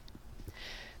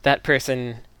that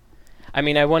person, I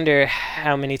mean, I wonder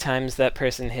how many times that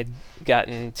person had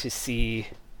gotten to see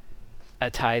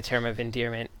a Thai term of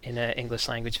endearment in an English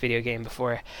language video game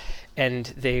before, and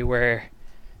they were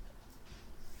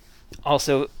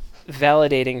also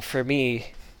validating for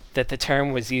me that the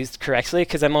term was used correctly,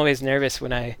 because I'm always nervous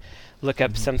when I look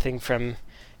up something from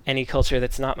any culture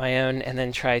that's not my own and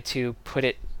then try to put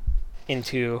it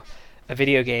into a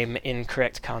video game in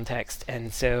correct context.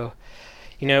 And so,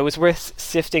 it was worth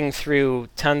sifting through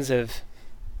tons of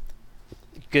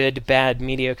good, bad,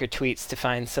 mediocre tweets to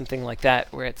find something like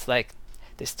that where it's like,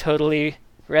 this totally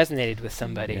resonated with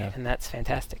somebody, and that's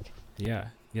fantastic. Yeah,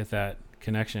 you get that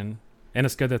connection. And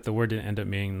it's good that the word didn't end up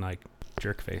being like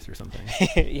jerk face or something.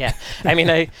 Yeah, I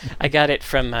mean, I got it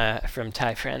from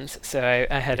Thai friends, so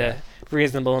I had a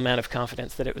reasonable amount of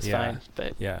confidence that it was fine.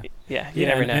 But you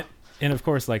never know. And of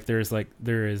course, like there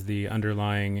is the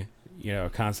underlying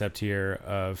concept here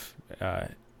of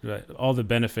all the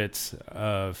benefits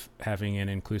of having an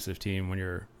inclusive team when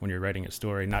you're writing a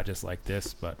story, not just like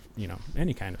this, but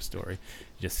any kind of story.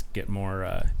 You just get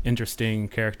more interesting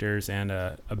characters and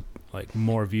like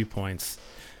more viewpoints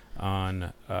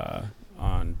on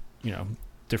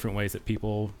different ways that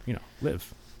people live.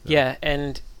 So. Yeah,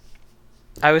 and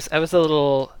I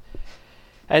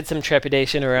had some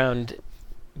trepidation around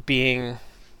being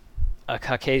a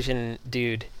Caucasian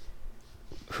dude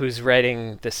who's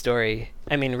writing the story.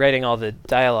 I mean, writing all the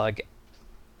dialogue,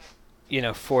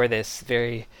 for this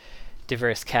very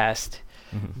diverse cast.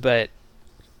 Mm-hmm. But,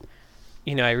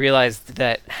 I realized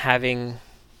that having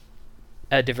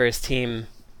a diverse team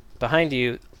behind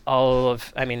you,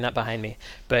 not behind me,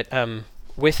 but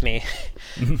with me.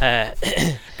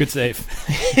 Good save.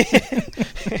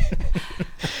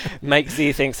 Mike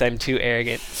Z thinks I'm too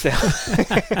arrogant. So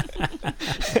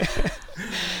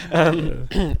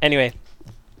anyway,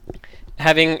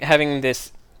 having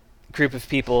this group of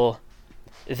people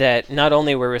that not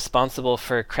only were responsible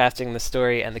for crafting the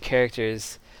story and the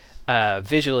characters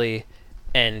visually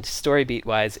and story beat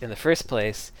wise in the first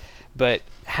place, but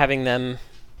having them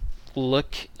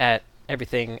look at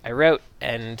everything I wrote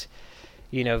and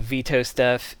veto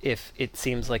stuff if it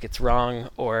seems like it's wrong,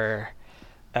 or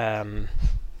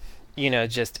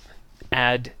just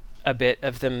add a bit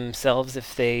of themselves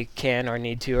if they can or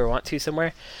need to or want to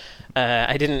somewhere.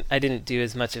 I didn't do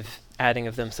as much of adding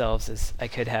of themselves as I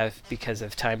could have because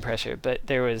of time pressure, but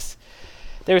there was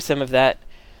some of that,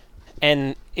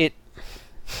 and it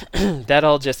that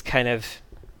all just kind of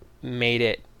made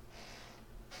it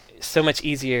so much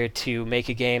easier to make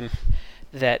a game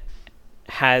that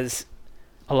has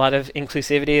a lot of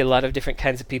inclusivity, a lot of different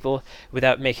kinds of people,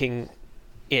 without making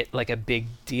it like a big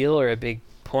deal or a big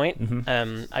point.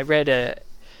 Mm-hmm. I read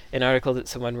an article that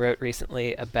someone wrote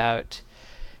recently about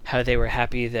how they were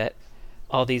happy that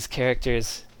all these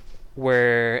characters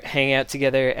were hanging out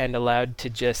together and allowed to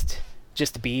just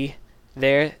be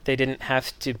there. They didn't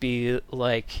have to be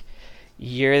like,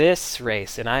 you're this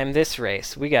race and I'm this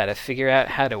race. We got to figure out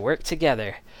how to work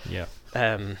together. Yeah.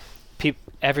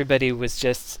 Everybody was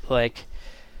just like,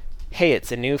 hey,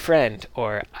 it's a new friend,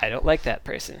 or I don't like that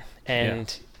person.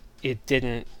 And that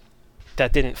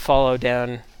didn't follow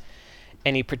down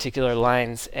any particular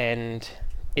lines, and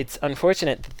it's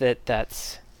unfortunate that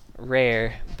that's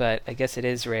rare, but I guess it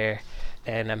is rare,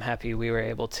 and I'm happy we were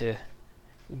able to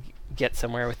get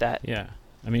somewhere with that. Yeah.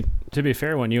 I mean, to be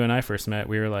fair, when you and I first met,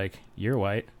 we were like, you're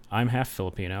white, I'm half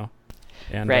Filipino.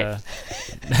 And right.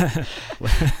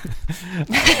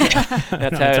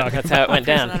 That's how it went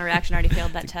down. Personal interaction already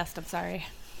failed that test. I'm sorry.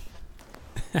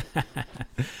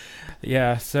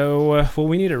 Yeah. So,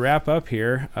 we need to wrap up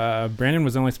here. Brandon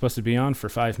was only supposed to be on for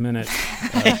 5 minutes,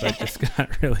 but this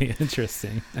got really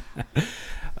interesting.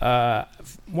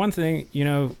 One thing,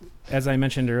 as I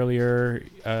mentioned earlier,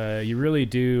 you really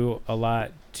do a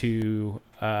lot to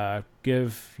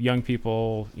give young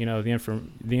people, the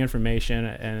information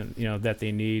and that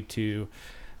they need to,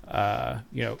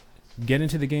 get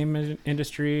into the game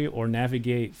industry or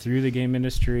navigate through the game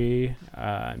industry.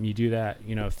 You do that,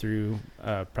 through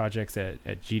projects at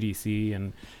GDC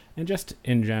and and just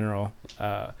in general.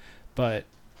 But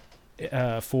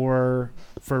for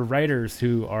writers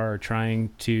who are trying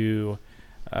to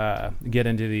get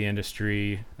into the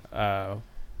industry,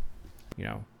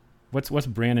 what's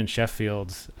Brandon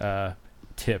Sheffield's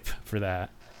tip for that?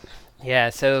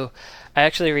 Yeah, so I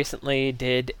actually recently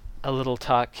did a little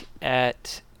talk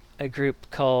at a group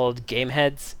called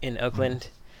Gameheads in Oakland,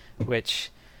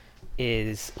 which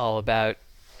is all about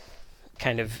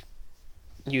kind of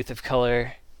youth of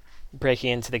color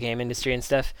breaking into the game industry and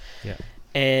stuff. Yeah.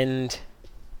 And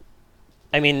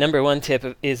I mean, number one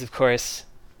tip is, of course,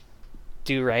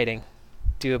 do writing.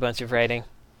 Do a bunch of writing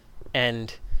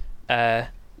and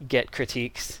get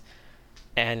critiques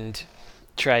and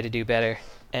try to do better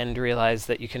and realize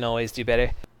that you can always do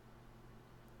better.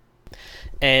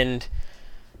 And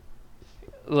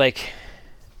like,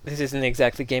 this isn't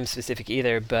exactly game specific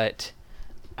either, but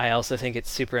I also think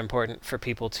it's super important for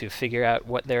people to figure out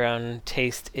what their own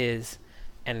taste is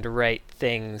and write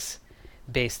things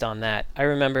based on that. I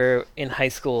remember in high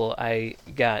school I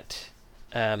got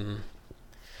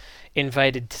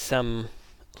invited to some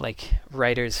like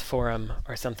writers forum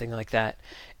or something like that,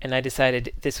 and I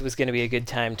decided this was going to be a good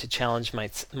time to challenge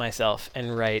myself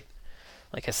and write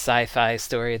like a sci-fi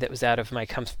story that was out of my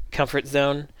comfort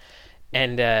zone,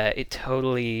 and it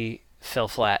totally fell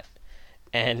flat.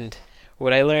 And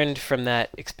what I learned from that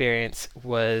experience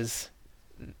was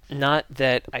not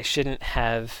that I shouldn't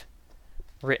have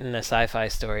written a sci-fi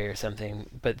story or something,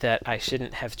 but that I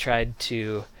shouldn't have tried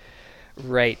to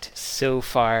write so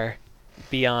far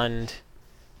beyond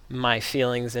my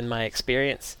feelings and my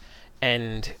experience.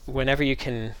 And whenever you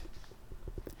can,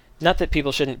 not that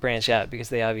people shouldn't branch out, because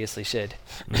they obviously should,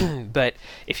 but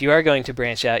if you are going to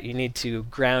branch out, you need to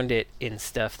ground it in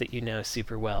stuff that you know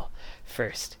super well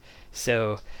first.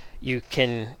 So you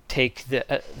can take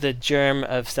the germ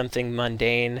of something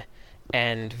mundane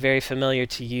and very familiar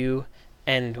to you,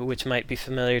 and which might be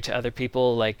familiar to other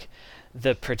people, like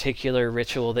the particular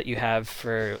ritual that you have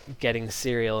for getting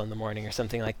cereal in the morning or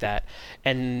something like that.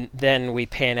 And then we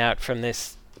pan out from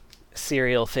this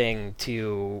cereal thing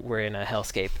to we're in a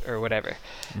hellscape or whatever.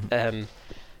 That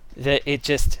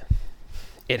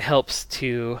it helps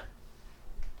to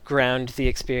ground the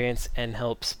experience and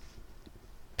helps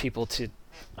people to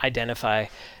identify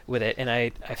with it. And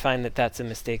I find that that's a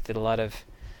mistake that a lot of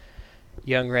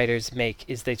young writers make,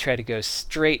 is they try to go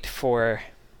straight for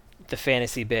the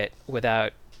fantasy bit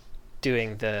without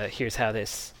doing the here's how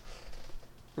this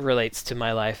relates to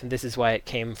my life, and this is why it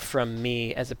came from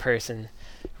me as a person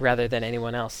rather than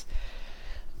anyone else.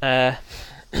 Then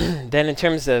in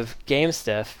terms of game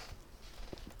stuff,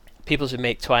 people should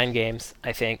make Twine games,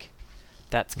 I think.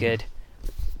 That's good.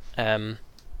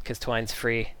 Because Twine's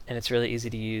free and it's really easy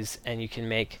to use, and you can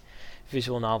make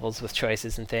visual novels with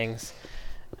choices and things.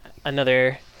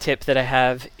 Another tip that I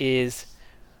have is,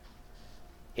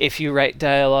 if you write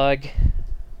dialogue,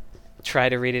 try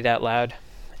to read it out loud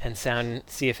and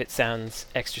see if it sounds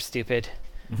extra stupid,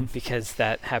 because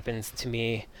that happens to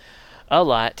me a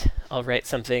lot. I'll write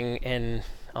something and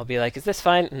I'll be like, is this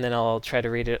fine? And then I'll try to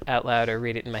read it out loud or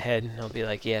read it in my head, and I'll be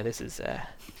like, yeah, this is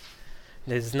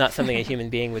not something a human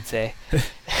being would say.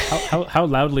 How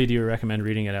loudly do you recommend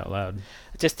reading it out loud?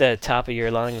 Just the top of your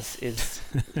lungs is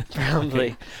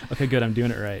probably... Okay, good. I'm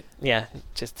doing it right. Yeah,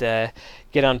 just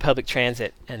get on public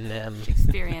transit and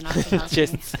Shakespearean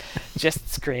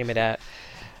just scream it out.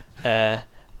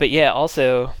 But yeah,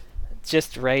 also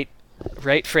just write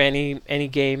for any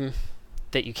game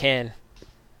that you can.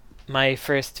 My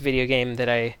first video game that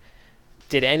I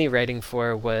did any writing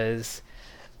for was,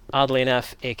 oddly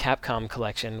enough, a Capcom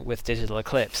collection with Digital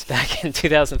Eclipse back in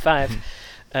 2005.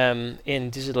 In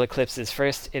Digital Eclipse's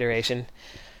first iteration,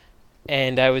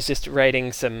 and I was just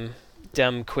writing some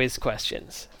dumb quiz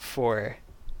questions for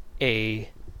there's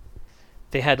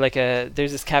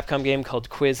this Capcom game called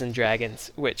Quiz and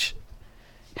Dragons, which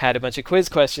had a bunch of quiz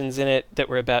questions in it that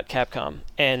were about Capcom,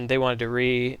 and they wanted to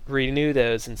renew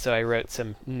those, and so I wrote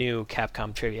some new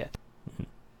Capcom trivia.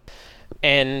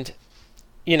 And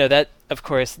that of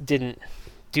course didn't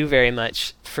do very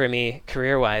much for me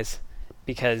career-wise,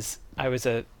 because I was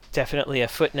definitely a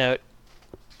footnote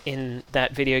in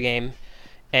that video game,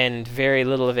 and very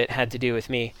little of it had to do with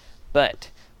me. But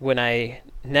when I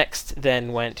next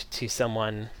then went to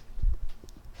someone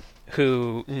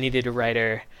who needed a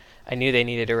writer, I knew they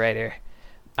needed a writer,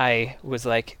 I was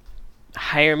like,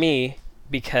 hire me,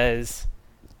 because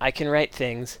I can write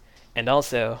things, and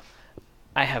also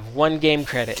I have one game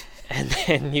credit, and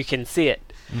then you can see it.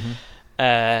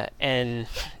 And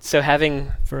so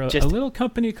having for a little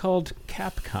company called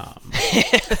Capcom.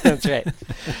 That's right.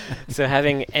 So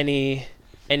having any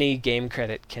game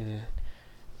credit can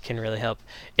can really help.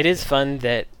 It is fun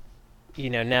that,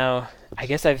 now I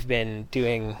guess I've been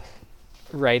doing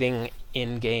writing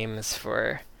in games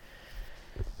for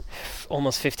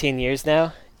almost 15 years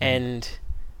now, and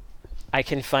I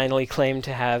can finally claim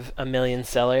to have a million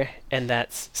seller, and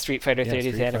that's Street Fighter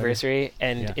 30th anniversary,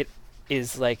 and it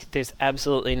is like there's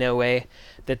absolutely no way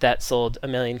that sold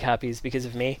 1 million copies because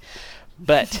of me,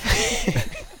 but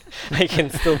I can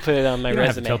still put it on my you don't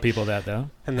resume. Have to tell people that though,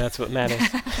 and that's what matters.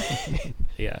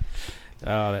 Yeah.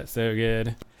 Oh, that's so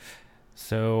good.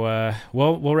 So,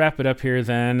 we'll wrap it up here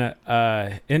then.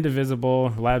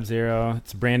 Indivisible, Lab Zero.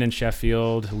 It's Brandon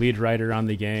Sheffield, lead writer on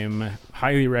the game.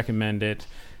 Highly recommend it.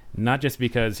 Not just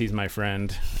because he's my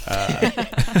friend,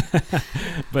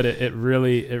 but it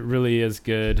really is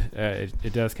good.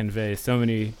 It does convey so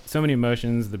many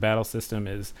emotions. The battle system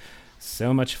is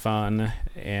so much fun,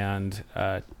 and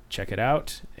check it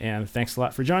out. And thanks a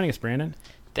lot for joining us, Brandon.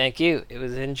 Thank you. It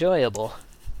was enjoyable.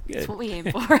 Good. That's what we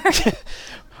aim for.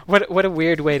 What a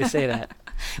weird way to say that.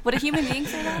 Would a human being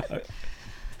say that?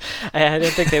 I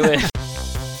don't think they would.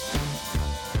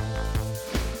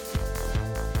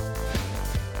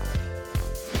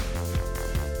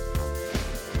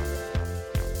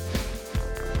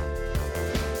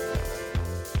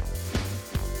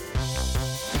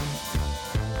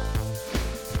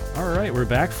 All right, we're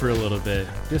back for a little bit.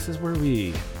 This is where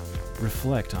we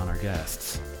reflect on our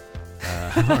guests.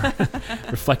 Or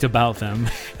reflect about them.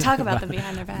 Talk about them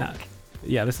behind their back.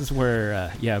 This is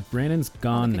where, Brandon's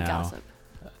gone now. Gossip.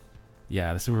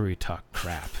 This is where we talk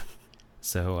crap.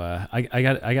 So I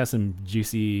got some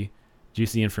juicy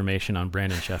information on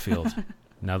Brandon Sheffield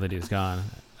now that he's gone.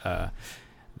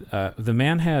 The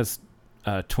man has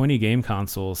 20 game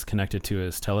consoles connected to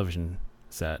his television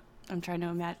set. I'm trying to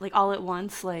imagine, like all at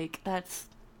once, like that's.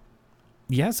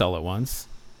 Yes, all at once.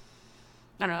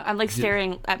 I don't know. I'm like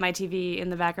staring at my TV in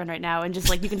the background right now, and just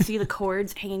like you can see the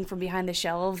cords hanging from behind the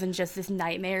shelves, and just this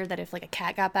nightmare that if like a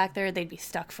cat got back there, they'd be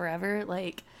stuck forever.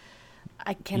 Like,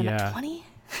 I can't imagine 20.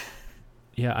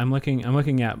 Yeah, I'm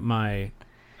looking at my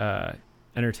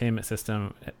entertainment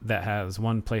system that has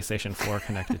one PlayStation 4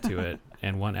 connected to it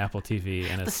and one Apple TV,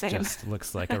 and it just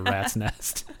looks like a rat's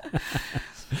nest.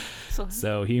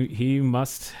 So he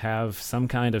must have some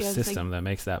kind of system that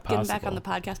makes that possible. Getting back on the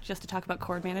podcast just to talk about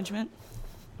cord management.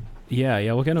 Yeah,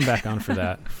 we'll get him back on for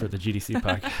that, for the GDC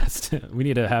podcast. We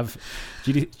need to have,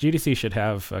 GDC should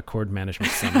have a cord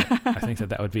management summit. I think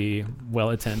that would be well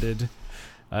attended.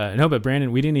 No, but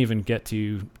Brandon, we didn't even get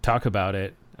to talk about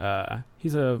it.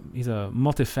 He's a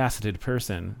multifaceted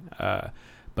person,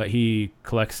 but he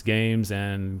collects games,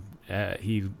 and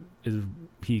he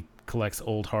collects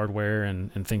old hardware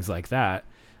and things like that.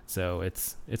 So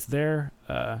it's there.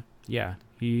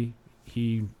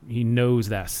 He knows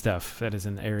that stuff. That is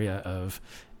an area of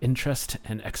interest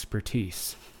and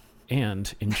expertise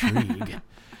and intrigue.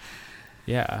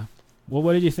 Yeah. Well,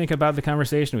 what did you think about the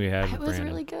conversation we had with Brandon? It was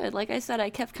really good. Like I said, I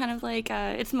kept kind of like,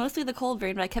 it's mostly the cold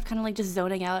brain, but I kept kind of like just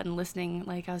zoning out and listening.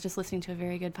 Like I was just listening to a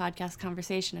very good podcast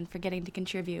conversation and forgetting to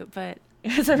contribute, but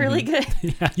it was a really good.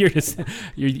 Yeah,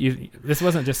 this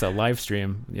wasn't just a live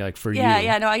stream, like for you.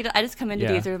 Yeah, no, I just come into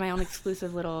these. They're my own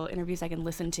exclusive little interviews I can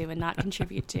listen to and not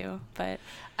contribute to. But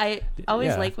I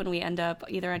always like when we end up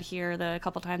either on here, the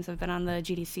couple times I've been on the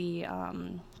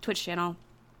GDC Twitch channel,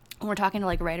 when we're talking to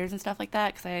like writers and stuff like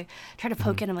that, because I try to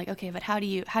poke in. I'm like, okay, but how do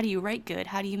you write good?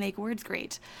 How do you make words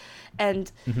great?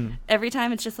 And every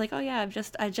time it's just like, oh yeah,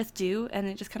 I just do, and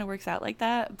it just kind of works out like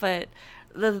that. But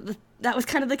that was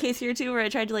kind of the case here too, where I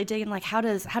tried to like dig in, like how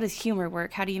does humor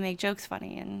work? How do you make jokes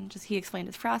funny? And just he explained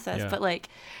his process. Yeah. But like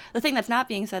the thing that's not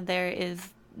being said there is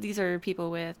these are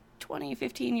people with 20,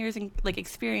 15 years in like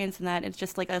experience in that. It's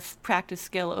just like a practice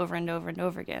skill over and over and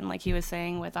over again. Like he was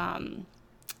saying with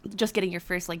just getting your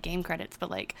first like game credits, but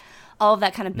like all of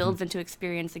that kind of builds into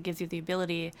experience that gives you the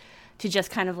ability to just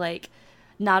kind of like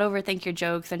not overthink your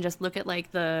jokes and just look at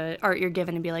like the art you're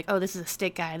given and be like, oh, this is a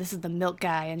stick guy, this is the milk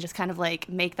guy, and just kind of like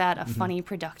make that a funny,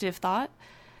 productive thought.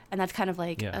 And that's kind of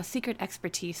like a secret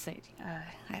expertise that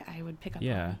I would pick up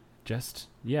on. Just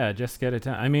get it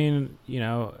done. I mean,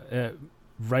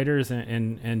 writers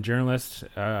and journalists,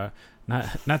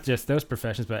 not just those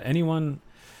professions, but anyone.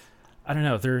 I don't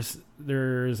know. There's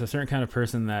a certain kind of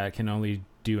person that can only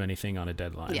do anything on a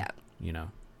deadline. Yeah.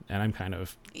 And I'm kind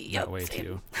of that way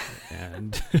too.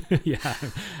 And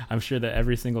I'm sure that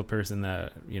every single person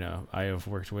that I have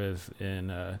worked with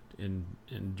in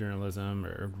journalism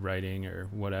or writing or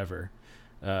whatever,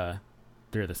 they're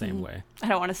the same way. I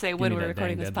don't want to say when we're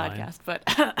recording this podcast, but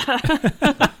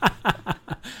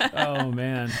oh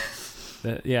man.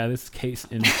 This case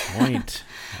in point.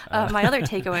 My other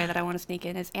takeaway that I want to sneak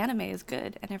in is anime is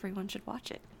good and everyone should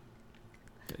watch it.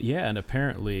 Yeah, and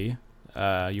apparently,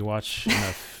 you watch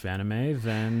enough anime,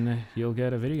 then you'll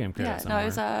get a video game credit somewhere. No,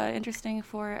 it was interesting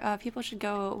for people should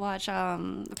go watch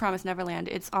The Promised Neverland.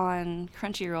 It's on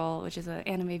Crunchyroll, which is an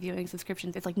anime viewing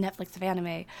subscription. It's like Netflix of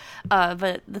anime.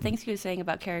 But the things he was saying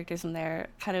about characters in there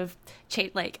kind of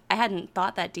changed. Like, I hadn't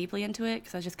thought that deeply into it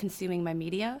because I was just consuming my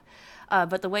media.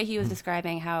 But the way he was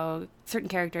describing how certain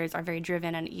characters are very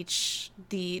driven, and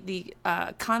the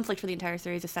conflict for the entire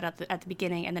series is set up at the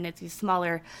beginning, and then it's these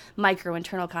smaller micro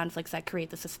internal conflicts that create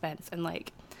the suspense. And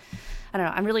like, I don't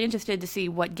know, I'm really interested to see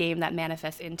what game that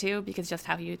manifests into, because just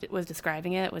how he was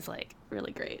describing it was like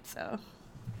really great. So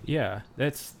yeah,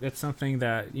 that's something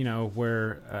that, you know,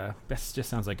 where that just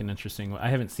sounds like an interesting. I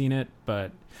haven't seen it,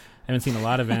 but I haven't seen a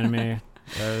lot of anime.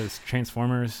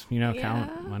 Transformers, you know,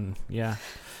 count one, yeah.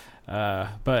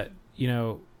 But, you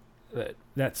know,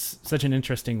 that's such an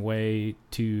interesting way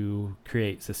to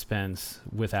create suspense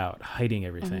without hiding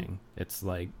everything. Mm-hmm. It's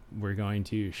like, we're going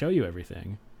to show you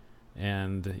everything,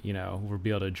 and, you know, we'll be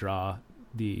able to draw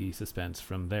the suspense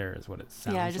from there, is what it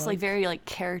sounds like. Yeah, just like very like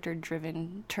character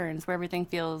driven turns where everything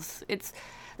feels,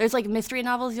 there's like mystery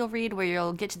novels you'll read where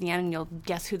you'll get to the end and you'll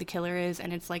guess who the killer is,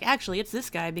 and it's like, actually it's this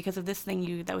guy because of this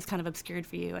thing that was kind of obscured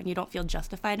for you, and you don't feel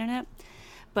justified in it.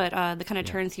 But the kind of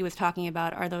turns he was talking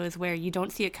about are those where you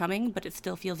don't see it coming, but it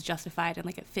still feels justified and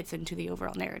like it fits into the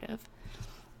overall narrative.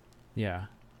 Yeah.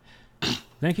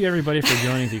 Thank you, everybody, for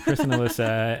joining the Chris and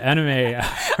Alyssa anime.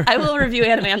 I will review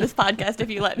anime on this podcast if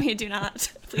you let me. Do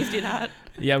not. Please do not.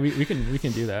 Yeah, we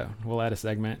can do that. We'll add a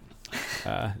segment.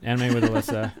 Anime with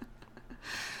Alyssa.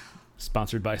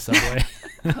 Sponsored by Subway.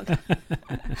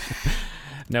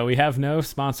 No, we have no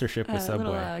sponsorship with Subway.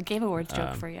 A little Game Awards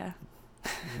joke for you.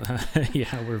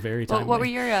 Yeah, we're very timely. What were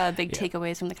your big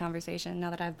takeaways from the conversation now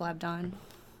that I've blabbed on?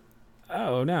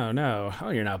 Oh, no. Oh,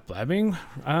 you're not blabbing.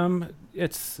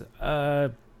 It's I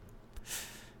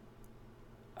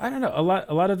don't know. A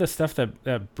lot of the stuff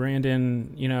that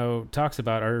Brandon, you know, talks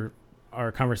about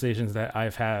are conversations that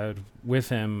I've had with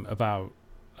him about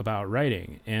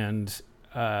writing. And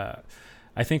I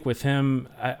think with him,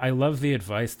 I love the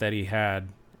advice that he had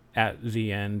at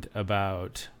the end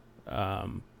about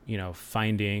you know,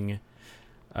 finding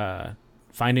your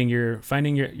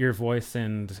voice,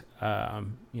 and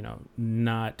you know,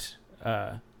 not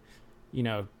you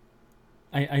know,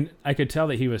 I could tell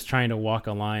that he was trying to walk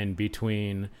a line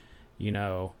between, you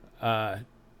know,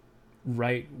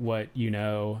 write what you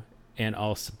know, and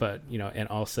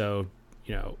also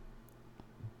you know,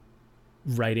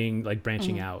 writing, like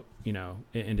branching out, you know,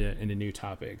 into new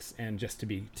topics, and just to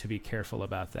be careful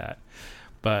about that.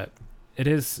 But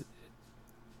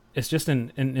it's just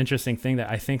an interesting thing that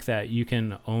I think that you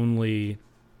can only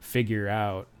figure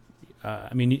out.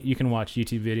 I mean, you can watch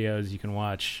YouTube videos, you can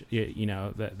watch, you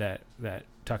know, that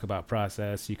talk about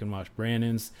process. You can watch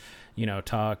Brandon's, you know,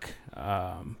 talk,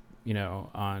 you know,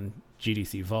 on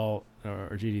GDC Vault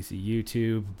or GDC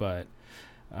YouTube. But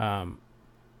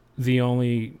the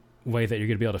only way that you're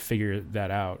going to be able to figure that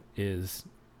out is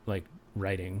like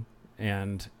writing.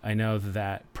 And I know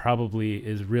that probably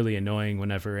is really annoying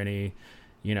whenever any,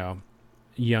 you know,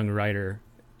 young writer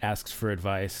asks for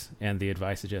advice, and the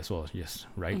advice is just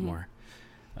write more.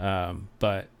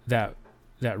 But that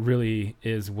really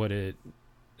is what it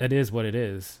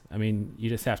is. I mean, you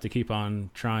just have to keep on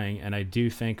trying. And I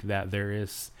do think that there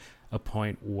is a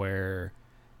point where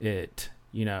it,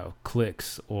 you know,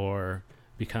 clicks or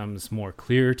becomes more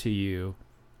clear to you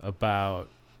about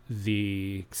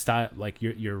the style, like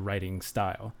your writing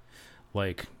style.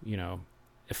 Like, you know,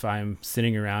 if I'm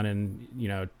sitting around and, you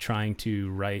know, trying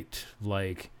to write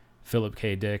like Philip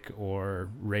K. Dick or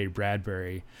Ray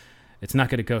Bradbury, it's not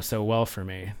going to go so well for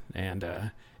me. And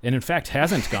in fact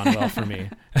hasn't gone well for me.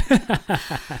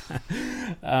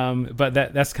 But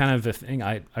that's kind of the thing.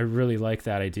 I really like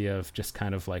that idea of just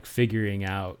kind of like figuring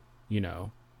out, you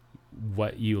know,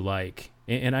 what you like.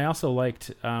 And I also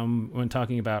liked when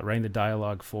talking about writing the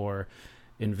dialogue for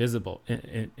Indivisible,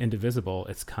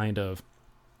 it's kind of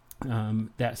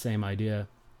that same idea.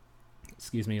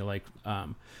 Excuse me, like,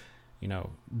 you know,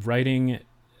 writing,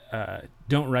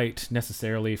 don't write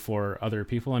necessarily for other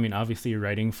people. I mean, obviously you're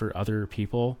writing for other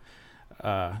people,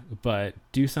 but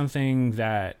do something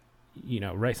that, you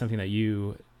know, write something that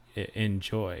you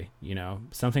enjoy, you know,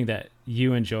 something that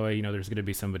you enjoy. You know, there's going to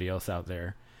be somebody else out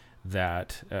there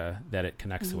that it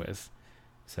connects with.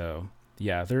 So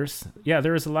yeah, there's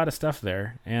a lot of stuff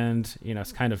there, and you know,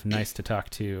 it's kind of nice to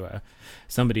talk to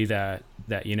somebody that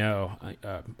you know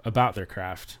about their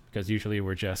craft, because usually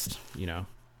we're just, you know,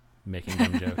 making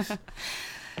dumb jokes.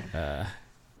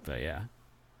 But yeah,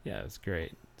 it's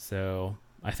great. So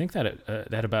I think that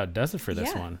that about does it for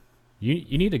this one.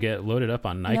 You need to get loaded up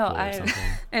on NyQuil or something.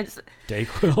 It's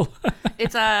Dayquil.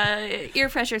 It's ear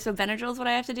pressure, so Benadryl is what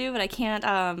I have to do, but I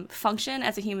can't function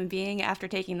as a human being after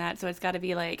taking that. So it's got to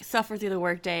be like suffer through the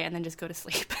workday and then just go to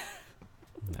sleep.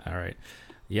 All right.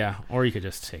 Yeah, or you could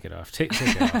just take it off. Take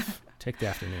it off. Take the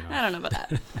afternoon off. I don't know about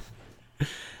that.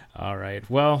 All right.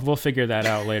 Well, we'll figure that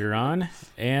out later on.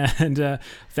 And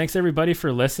thanks everybody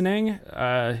for listening.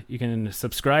 You can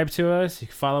subscribe to us. You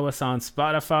can follow us on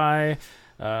Spotify.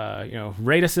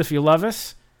 Rate us if you love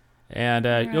us. And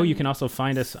you can also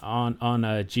find us on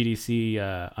GDC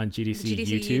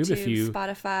YouTube if you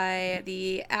Spotify,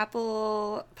 the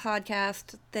Apple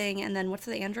podcast thing, and then what's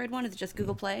the Android one? Is it just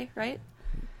Google Play, right?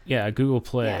 Yeah, Google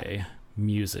Play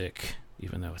Music,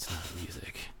 even though it's not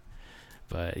music.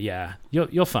 But yeah,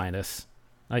 you'll find us.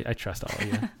 I trust all of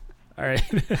you. All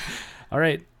right. All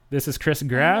right. This is Chris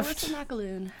Graft. All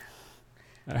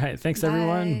right. Thanks,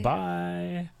 everyone.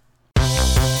 Bye.